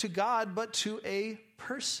not just to God, but to a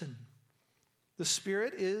person. The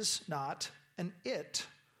Spirit is not an it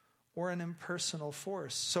or an impersonal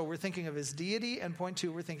force. So we're thinking of his deity, and point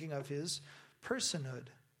two, we're thinking of his personhood.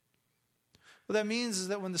 What that means is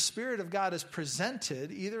that when the Spirit of God is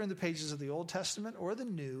presented, either in the pages of the Old Testament or the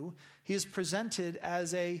New, he is presented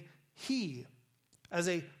as a he, as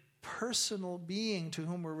a personal being to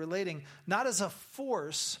whom we're relating, not as a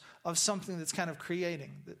force of something that's kind of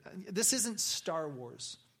creating. This isn't Star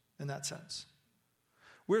Wars in that sense.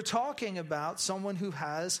 We're talking about someone who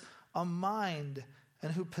has a mind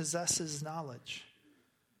and who possesses knowledge.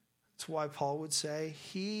 That's why Paul would say,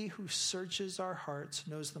 "He who searches our hearts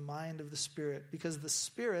knows the mind of the Spirit," because the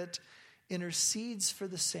Spirit intercedes for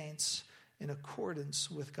the saints in accordance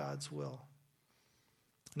with God's will.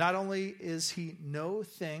 Not only is he know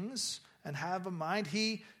things and have a mind,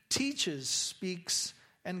 he teaches, speaks,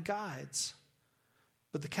 and guides.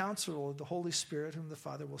 But the Counselor, the Holy Spirit, whom the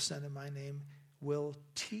Father will send in my name, will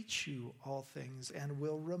teach you all things and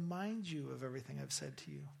will remind you of everything I've said to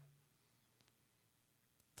you.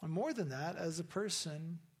 And more than that, as a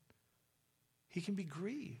person, he can be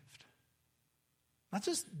grieved. Not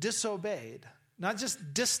just disobeyed, not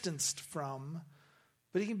just distanced from,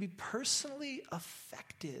 but he can be personally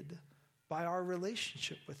affected by our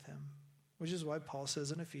relationship with him, which is why Paul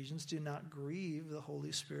says in Ephesians, "Do not grieve the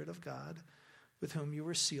Holy Spirit of God, with whom you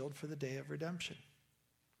were sealed for the day of redemption."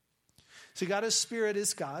 See, God as Spirit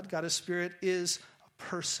is God. God as Spirit is a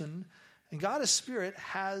person. And God as Spirit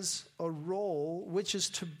has a role, which is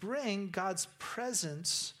to bring God's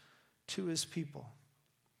presence to his people.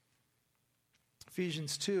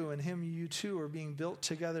 Ephesians 2, "In him you too are being built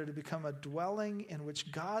together to become a dwelling in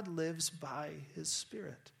which God lives by his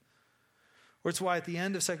Spirit." Or it's why at the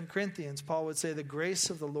end of 2 Corinthians, Paul would say, "The grace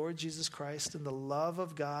of the Lord Jesus Christ and the love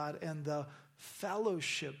of God and the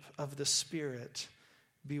fellowship of the Spirit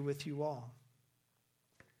be with you all."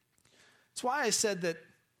 That's why I said that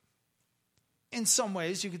in some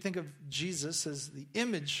ways you could think of Jesus as the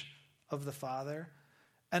image of the Father,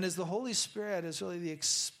 and as the Holy Spirit is really the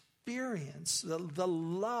experience, the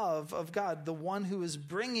love of God, the one who is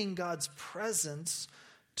bringing God's presence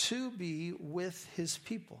to be with his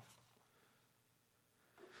people.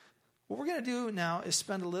 What we're going to do now is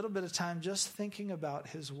spend a little bit of time just thinking about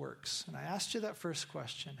his works. And I asked you that first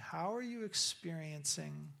question. How are you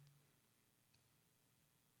experiencing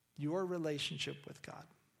your relationship with God?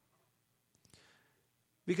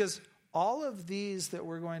 Because all of these that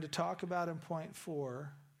we're going to talk about in point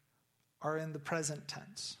 4 are in the present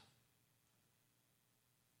tense.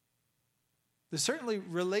 They certainly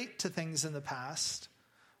relate to things in the past,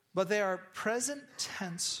 but they are present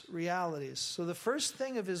tense realities. So the first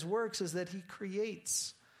thing of his works is that he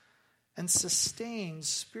creates and sustains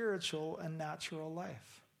spiritual and natural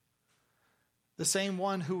life. The same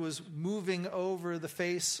one who was moving over the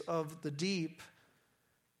face of the deep,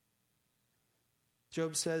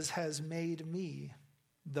 Job says, has made me.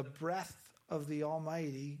 The breath of the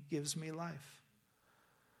Almighty gives me life.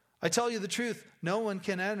 I tell you the truth, no one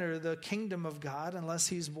can enter the kingdom of God unless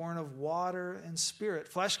he's born of water and spirit.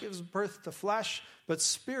 Flesh gives birth to flesh, but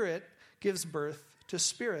spirit gives birth to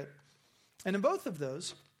spirit. And in both of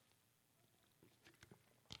those,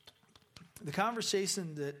 the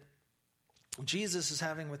conversation that Jesus is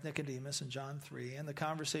having with Nicodemus in John 3 and the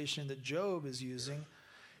conversation that Job is using,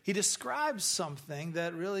 he describes something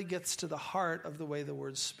that really gets to the heart of the way the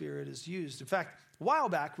word spirit is used. In fact, a while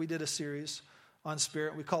back we did a series on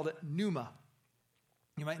spirit. We called it pneuma.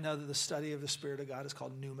 You might know that the study of the Spirit of God is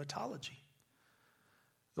called pneumatology.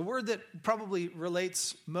 The word that probably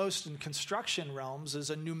relates most in construction realms is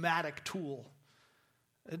a pneumatic tool.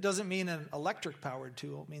 It doesn't mean an electric-powered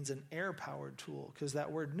tool. It means an air-powered tool, because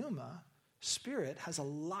that word pneuma, spirit, has a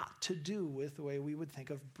lot to do with the way we would think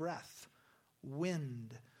of breath,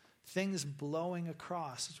 wind, things blowing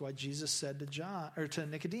across. That's why Jesus said to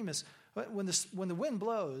Nicodemus, when the wind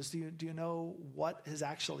blows, do you know what has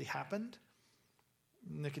actually happened?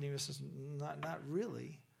 Nicodemus says, not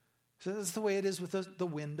really. So that's the way it is with the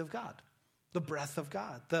wind of God, the breath of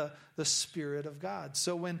God, the Spirit of God.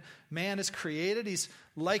 So when man is created, he's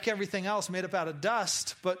like everything else, made up out of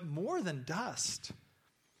dust, but more than dust.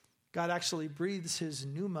 God actually breathes his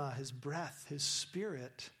pneuma, his breath, his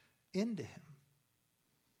Spirit into him.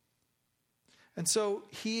 And so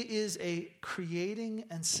he is a creating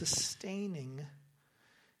and sustaining.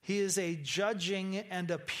 He is a judging and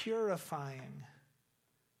a purifying.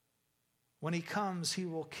 When he comes, he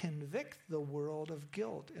will convict the world of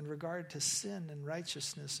guilt in regard to sin and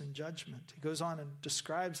righteousness and judgment. He goes on and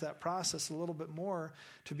describes that process a little bit more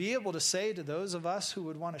to be able to say to those of us who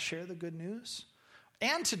would want to share the good news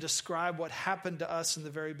and to describe what happened to us in the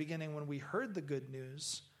very beginning when we heard the good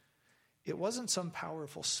news. It wasn't some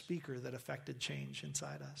powerful speaker that affected change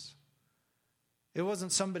inside us. It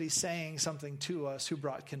wasn't somebody saying something to us who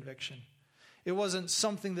brought conviction. It wasn't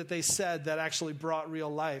something that they said that actually brought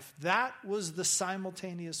real life. That was the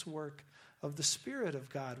simultaneous work of the Spirit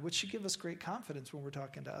of God, which should give us great confidence when we're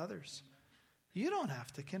talking to others. You don't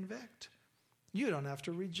have to convict. You don't have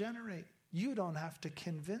to regenerate. You don't have to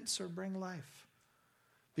convince or bring life.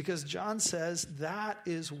 Because John says that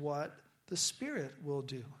is what the Spirit will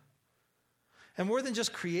do. And more than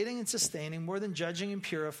just creating and sustaining, more than judging and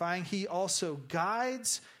purifying, he also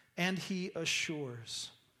guides and he assures.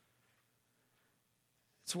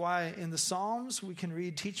 It's why in the Psalms we can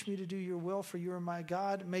read, "Teach me to do your will, for you are my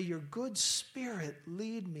God. May your good Spirit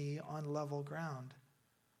lead me on level ground."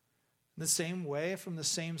 In the same way, from the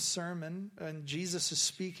same sermon, and Jesus is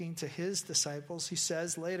speaking to his disciples, he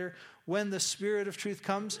says later, when the Spirit of truth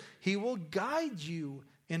comes, he will guide you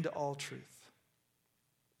into all truth.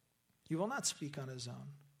 He will not speak on his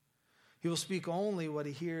own. He will speak only what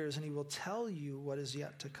he hears, and he will tell you what is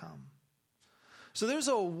yet to come. So there's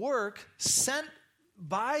a work sent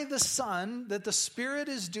by the Son that the Spirit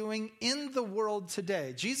is doing in the world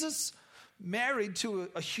today. Jesus, married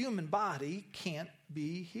to a human body, can't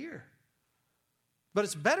be here. But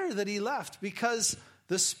it's better that he left, because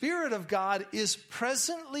the Spirit of God is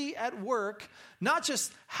presently at work, not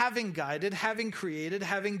just having guided, having created,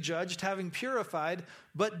 having judged, having purified,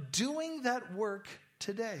 but doing that work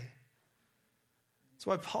today. That's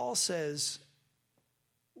why Paul says,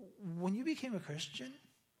 when you became a Christian,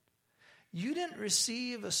 you didn't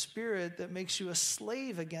receive a spirit that makes you a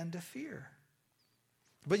slave again to fear.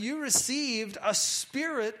 But you received a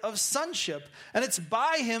spirit of sonship, and it's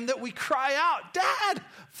by him that we cry out, "Dad,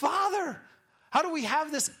 Father." How do we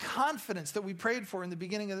have this confidence that we prayed for in the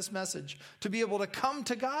beginning of this message to be able to come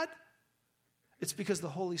to God? It's because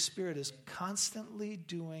the Holy Spirit is constantly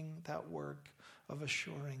doing that work of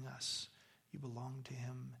assuring us you belong to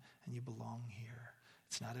him and you belong here.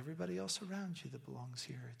 It's not everybody else around you that belongs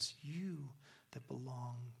here. It's you that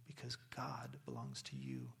belong, because God belongs to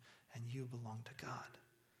you and you belong to God.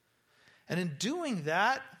 And in doing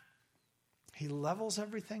that, he levels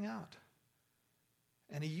everything out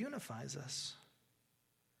and he unifies us.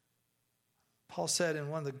 Paul said in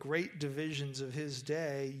one of the great divisions of his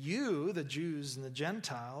day, you, the Jews and the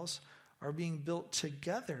Gentiles, are being built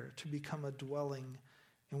together to become a dwelling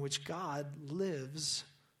in which God lives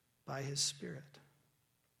by his Spirit.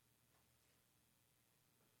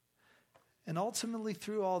 And ultimately,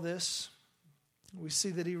 through all this, we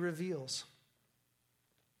see that he reveals.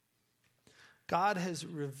 God has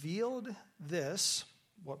revealed this,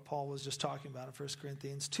 what Paul was just talking about in 1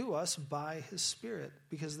 Corinthians, to us by his Spirit,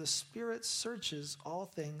 because the Spirit searches all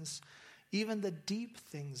things, even the deep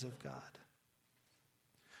things of God.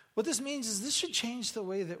 What this means is this should change the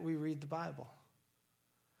way that we read the Bible.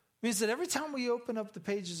 It means that every time we open up the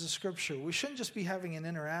pages of Scripture, we shouldn't just be having an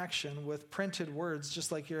interaction with printed words, just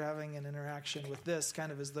like you're having an interaction with this,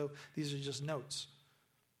 kind of as though these are just notes.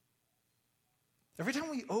 Every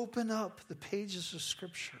time we open up the pages of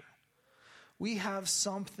Scripture, we have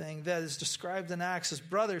something that is described in Acts as,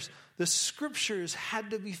 brothers, the Scriptures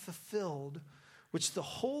had to be fulfilled, which the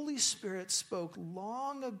Holy Spirit spoke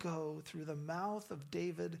long ago through the mouth of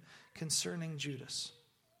David concerning Judas.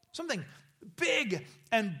 Something big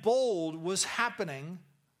and bold was happening.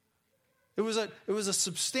 It was a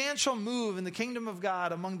substantial move in the kingdom of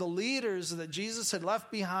God among the leaders that Jesus had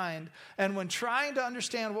left behind. And when trying to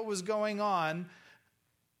understand what was going on,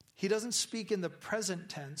 he doesn't speak in the present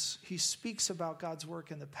tense. He speaks about God's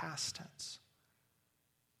work in the past tense.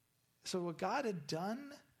 So what God had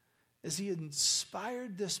done is he had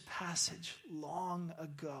inspired this passage long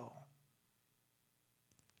ago.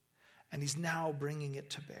 And he's now bringing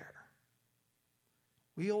it to bear.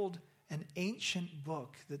 We hold an ancient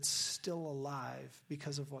book that's still alive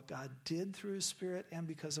because of what God did through his Spirit and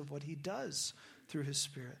because of what he does through his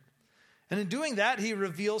Spirit. And in doing that, he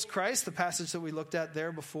reveals Christ, the passage that we looked at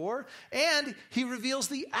there before, and he reveals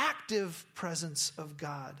the active presence of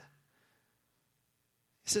God.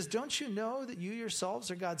 He says, don't you know that you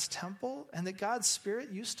yourselves are God's temple and that God's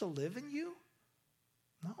Spirit used to live in you?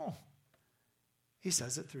 No. He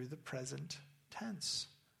says it through the present tense.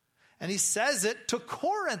 And he says it to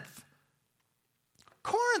Corinth.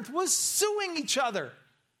 Corinth was suing each other.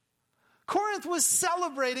 Corinth was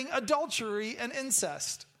celebrating adultery and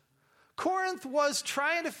incest. Corinth was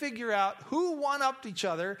trying to figure out who one-upped each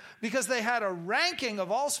other because they had a ranking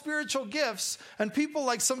of all spiritual gifts, and people,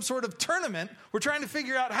 like some sort of tournament, were trying to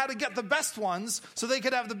figure out how to get the best ones so they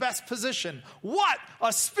could have the best position. What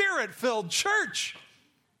a Spirit-filled church!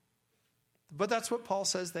 But that's what Paul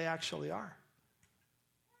says they actually are.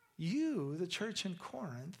 You, the church in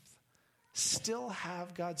Corinth, still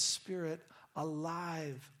have God's Spirit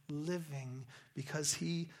alive, living, because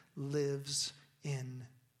he lives in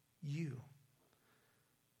you.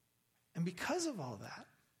 And because of all that,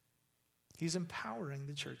 he's empowering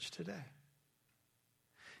the church today.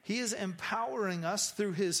 He is empowering us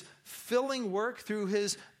through his filling work, through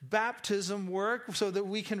his baptism work, so that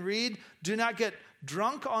we can read, do not get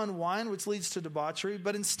drunk on wine, which leads to debauchery,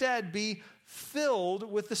 but instead be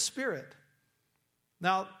filled with the Spirit.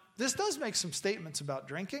 Now, this does make some statements about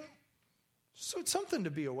drinking, so it's something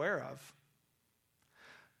to be aware of.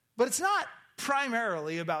 But it's not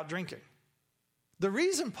primarily about drinking. The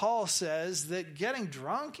reason Paul says that getting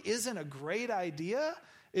drunk isn't a great idea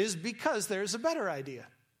is because there's a better idea.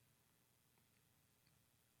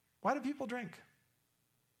 Why do people drink?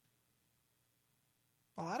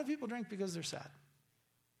 A lot of people drink because they're sad.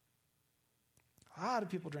 A lot of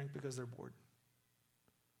people drink because they're bored.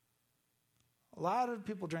 A lot of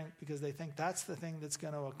people drink because they think that's the thing that's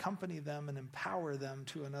going to accompany them and empower them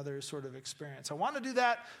to another sort of experience. I want to do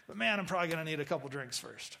that, but man, I'm probably going to need a couple drinks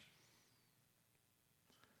first.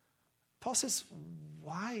 Paul says,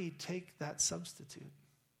 why take that substitute?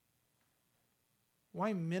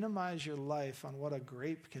 Why minimize your life on what a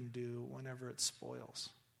grape can do whenever it spoils?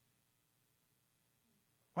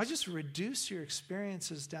 Why just reduce your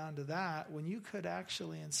experiences down to that when you could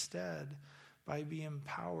actually instead, by being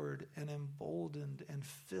empowered and emboldened and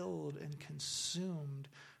filled and consumed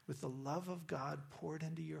with the love of God poured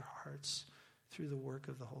into your hearts through the work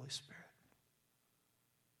of the Holy Spirit?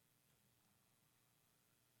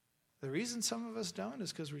 The reason some of us don't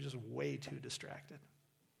is because we're just way too distracted.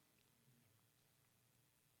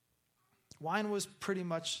 Wine was pretty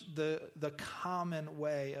much the common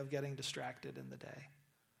way of getting distracted in the day.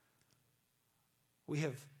 We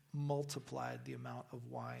have multiplied the amount of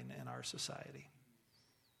wine in our society.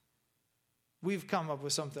 We've come up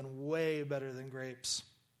with something way better than grapes.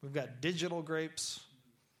 We've got digital grapes.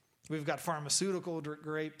 We've got pharmaceutical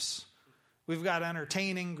grapes. We've got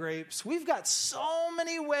entertaining grapes. We've got so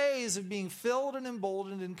many ways of being filled and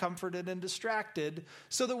emboldened and comforted and distracted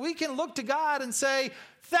so that we can look to God and say,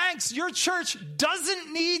 thanks, your church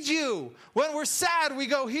doesn't need you. When we're sad, we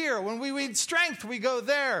go here. When we need strength, we go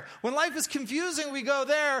there. When life is confusing, we go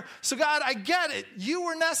there. So God, I get it. You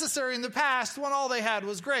were necessary in the past when all they had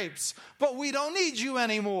was grapes, but we don't need you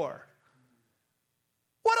anymore.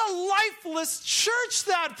 What a lifeless church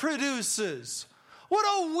that produces. What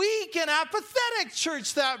a weak and apathetic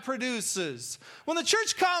church that produces. When the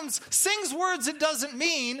church comes, sings words it doesn't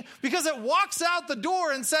mean because it walks out the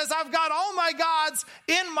door and says, I've got all my gods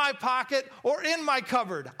in my pocket or in my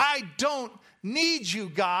cupboard. I don't need you,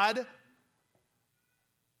 God.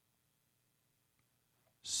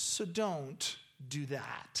 So don't do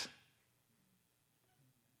that.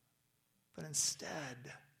 But instead,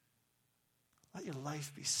 let your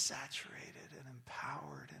life be saturated and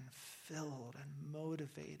empowered and filled and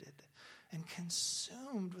motivated and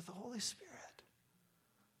consumed with the Holy Spirit.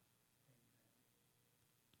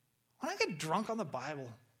 Why not get drunk on the Bible?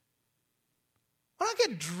 Why not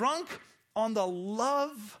get drunk on the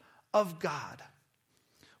love of God?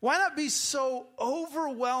 Why not be so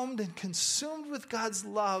overwhelmed and consumed with God's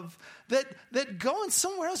love that going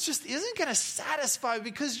somewhere else just isn't going to satisfy,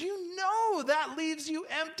 because you know that leaves you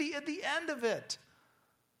empty at the end of it.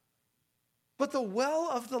 But the well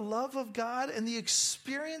of the love of God and the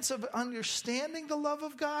experience of understanding the love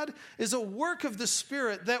of God is a work of the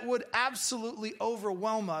Spirit that would absolutely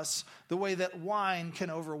overwhelm us the way that wine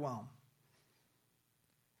can overwhelm.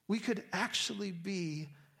 We could actually be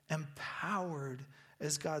empowered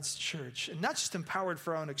as God's church, and not just empowered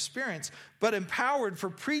for our own experience, but empowered for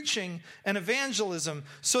preaching and evangelism,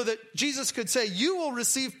 so that Jesus could say, you will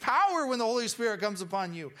receive power when the Holy Spirit comes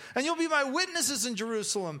upon you, and you'll be my witnesses in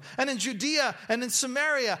Jerusalem and in Judea and in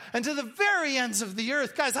Samaria and to the very ends of the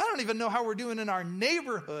earth. Guys, I don't even know how we're doing in our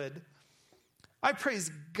neighborhood. I praise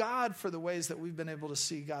God for the ways that we've been able to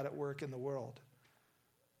see God at work in the world.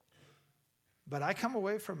 But I come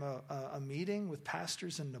away from a meeting with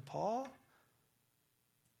pastors in Nepal,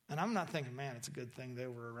 and I'm not thinking, man, it's a good thing they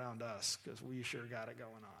were around us because we sure got it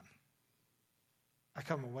going on. I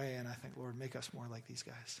come away and I think, Lord, make us more like these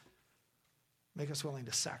guys. Make us willing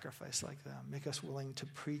to sacrifice like them. Make us willing to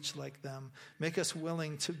preach like them. Make us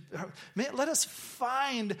willing to, let us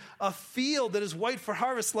find a field that is white for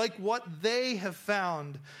harvest like what they have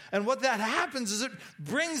found. And what that happens is it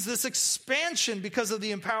brings this expansion because of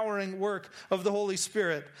the empowering work of the Holy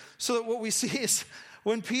Spirit. So that what we see is,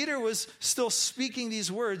 when Peter was still speaking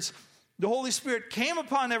these words, the Holy Spirit came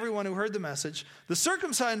upon everyone who heard the message. The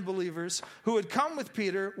circumcised believers who had come with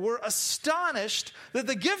Peter were astonished that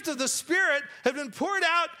the gift of the Spirit had been poured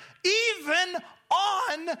out even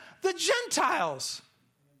on the Gentiles.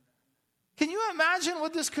 Can you imagine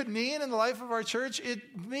what this could mean in the life of our church? It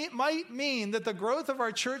might mean that the growth of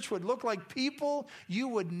our church would look like people you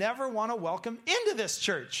would never want to welcome into this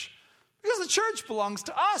church. Because the church belongs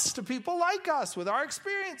to us, to people like us with our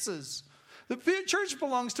experiences. The church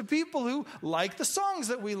belongs to people who like the songs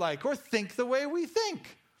that we like or think the way we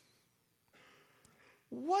think.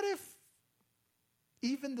 What if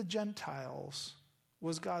even the Gentiles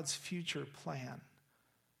was God's future plan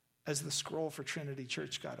as the scroll for Trinity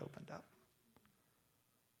Church got opened up?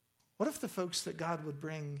 What if the folks that God would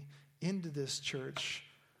bring into this church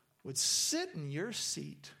would sit in your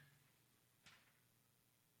seat?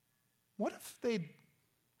 What if they'd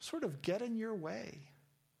sort of get in your way?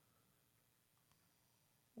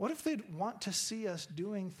 What if they'd want to see us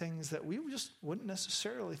doing things that we just wouldn't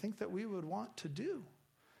necessarily think that we would want to do?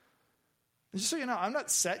 And just so you know, I'm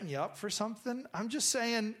not setting you up for something. I'm just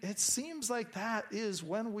saying it seems like that is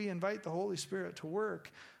when we invite the Holy Spirit to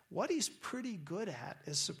work. What he's pretty good at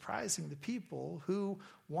is surprising the people who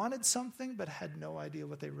wanted something but had no idea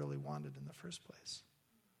what they really wanted in the first place.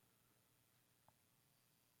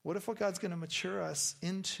 What if what God's going to mature us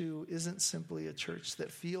into isn't simply a church that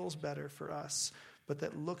feels better for us, but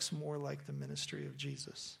that looks more like the ministry of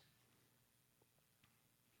Jesus?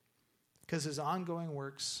 Because his ongoing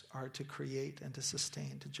works are to create and to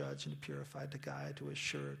sustain, to judge and to purify, to guide, to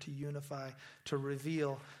assure, to unify, to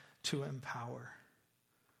reveal, to empower.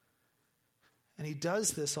 And he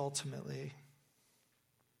does this ultimately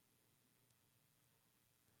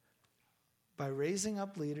by raising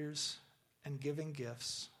up leaders and giving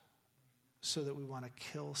gifts so that we want to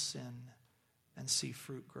kill sin and see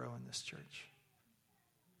fruit grow in this church.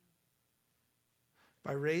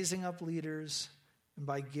 By raising up leaders and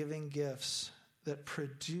by giving gifts that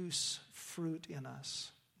produce fruit in us,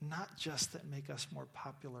 not just that make us more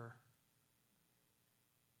popular.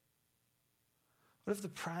 What if the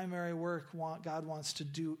primary work God wants to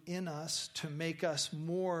do in us to make us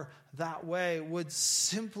more that way would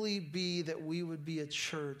simply be that we would be a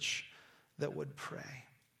church that would pray?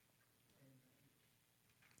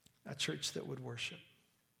 A church that would worship.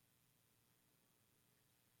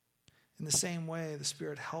 In the same way, the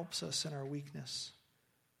Spirit helps us in our weakness.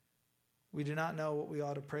 We do not know what we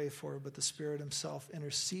ought to pray for, but the Spirit himself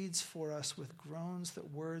intercedes for us with groans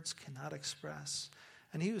that words cannot express.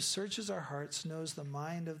 And he who searches our hearts knows the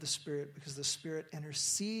mind of the Spirit, because the Spirit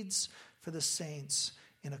intercedes for the saints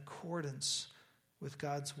in accordance with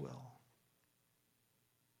God's will.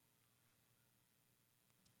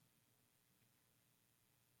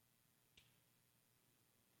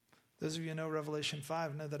 Those of you who know Revelation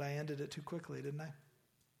 5 know that I ended it too quickly, didn't I?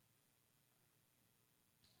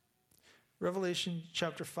 Revelation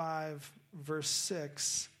chapter 5, verse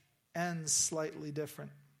 6 ends slightly different.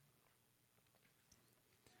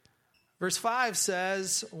 Verse 5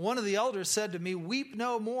 says, one of the elders said to me, "Weep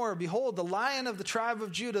no more. Behold, the Lion of the tribe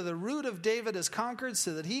of Judah, the Root of David, has conquered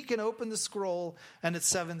so that he can open the scroll and its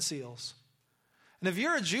 7 seals." And if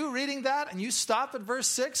you're a Jew reading that and you stop at verse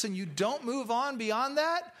 6 and you don't move on beyond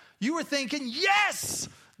that, you were thinking, yes,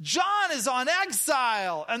 John is on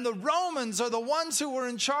exile and the Romans are the ones who were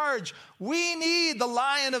in charge. We need the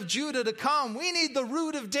Lion of Judah to come. We need the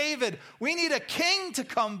Root of David. We need a king to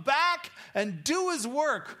come back and do his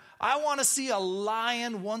work. I want to see a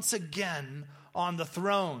lion once again on the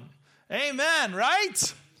throne. Amen,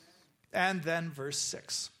 right? And then verse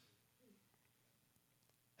 6.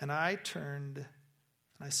 And I turned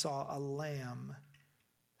and I saw a lamb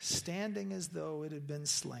standing as though it had been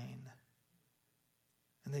slain.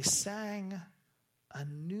 And they sang a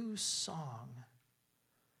new song,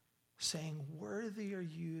 saying, "Worthy are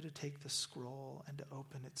you to take the scroll and to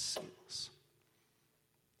open its seals."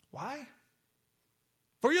 Why?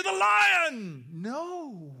 For you're the lion.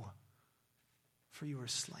 No. For you were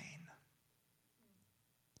slain.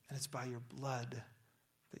 And it's by your blood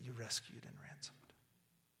that you rescued and ransomed.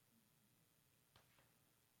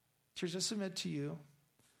 Church, I submit to you,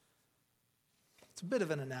 it's a bit of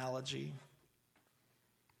an analogy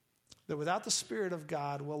that without the Spirit of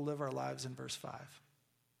God, we'll live our lives in verse 5.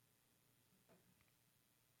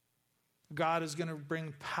 God is going to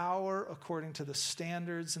bring power according to the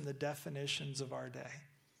standards and the definitions of our day.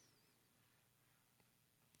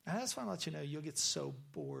 And I just want to let you know, you'll get so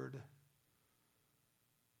bored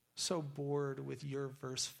with your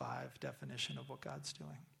verse 5 definition of what God's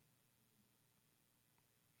doing.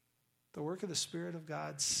 The work of the Spirit of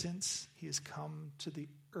God since he has come to the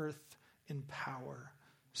earth in power,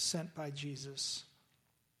 sent by Jesus,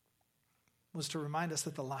 was to remind us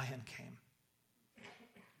that the lion came.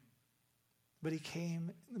 But he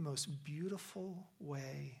came in the most beautiful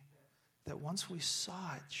way that once we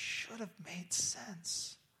saw it should have made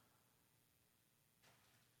sense.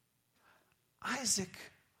 Isaac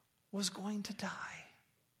was going to die,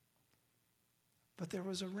 but there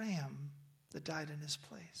was a ram that died in his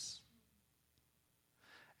place.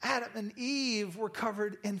 Adam and Eve were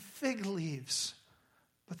covered in fig leaves,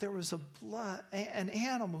 but there was an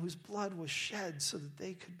animal whose blood was shed so that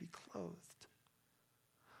they could be clothed.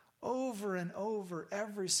 Over and over,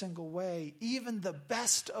 every single way, even the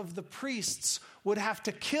best of the priests would have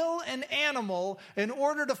to kill an animal in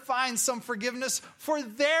order to find some forgiveness for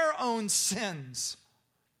their own sins.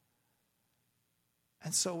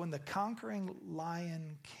 And so when the conquering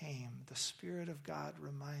lion came, the Spirit of God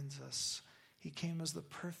reminds us he came as the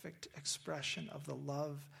perfect expression of the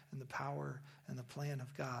love and the power and the plan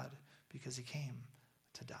of God, because he came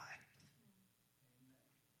to die.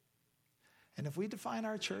 And if we define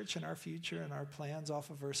our church and our future and our plans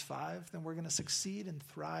off of verse 5, then we're going to succeed and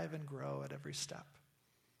thrive and grow at every step.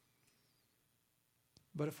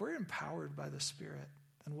 But if we're empowered by the Spirit,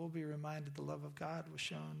 then we'll be reminded the love of God was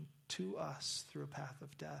shown to us through a path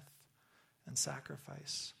of death and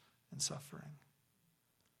sacrifice and suffering.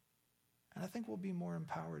 And I think we'll be more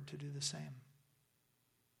empowered to do the same.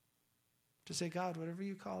 To say, God, whatever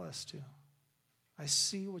you call us to, I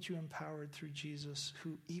see what you empowered through Jesus,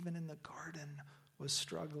 who even in the garden was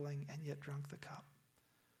struggling and yet drank the cup.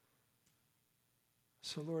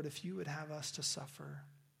 So Lord, if you would have us to suffer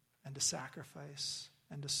and to sacrifice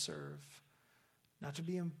and to serve, not to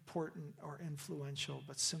be important or influential,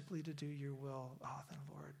 but simply to do your will, then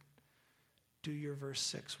Lord, do your verse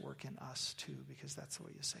 6 work in us too, because that's the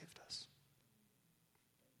way you saved us.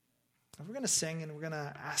 We're going to sing and we're going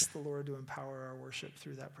to ask the Lord to empower our worship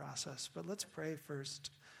through that process. But let's pray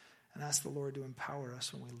first and ask the Lord to empower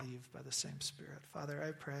us when we leave by the same Spirit. Father,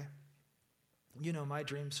 I pray, you know my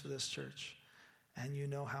dreams for this church, and you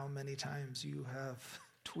know how many times you have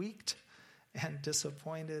tweaked and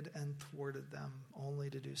disappointed and thwarted them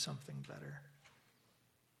only to do something better.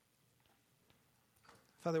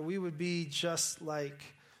 Father, we would be just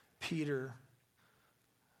like Peter,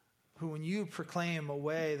 who when you proclaim a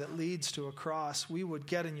way that leads to a cross, we would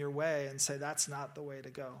get in your way and say, that's not the way to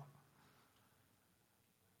go.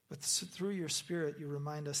 But through your Spirit, you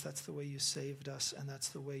remind us that's the way you saved us, and that's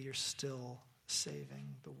the way you're still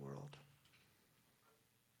saving the world.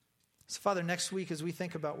 So, Father, next week as we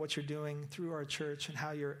think about what you're doing through our church and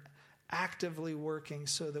how you're actively working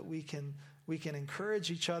so that we can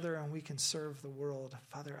encourage each other and we can serve the world,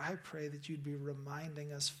 Father, I pray that you'd be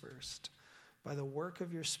reminding us first by the work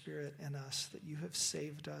of your Spirit in us that you have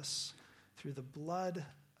saved us through the blood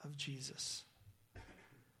of Jesus,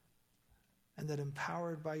 and that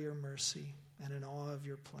empowered by your mercy and in awe of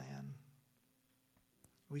your plan,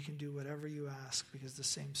 we can do whatever you ask because the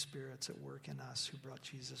same Spirit's at work in us who brought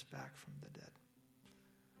Jesus back from the dead.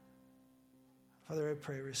 Father, I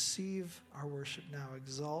pray, receive our worship now.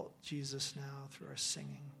 Exalt Jesus now through our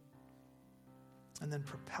singing. And then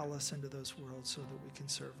propel us into those worlds so that we can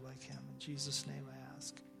serve like him. In Jesus' name I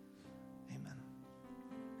ask. Amen.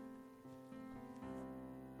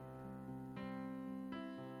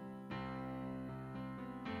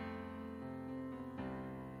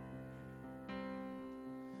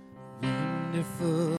 Wonderful.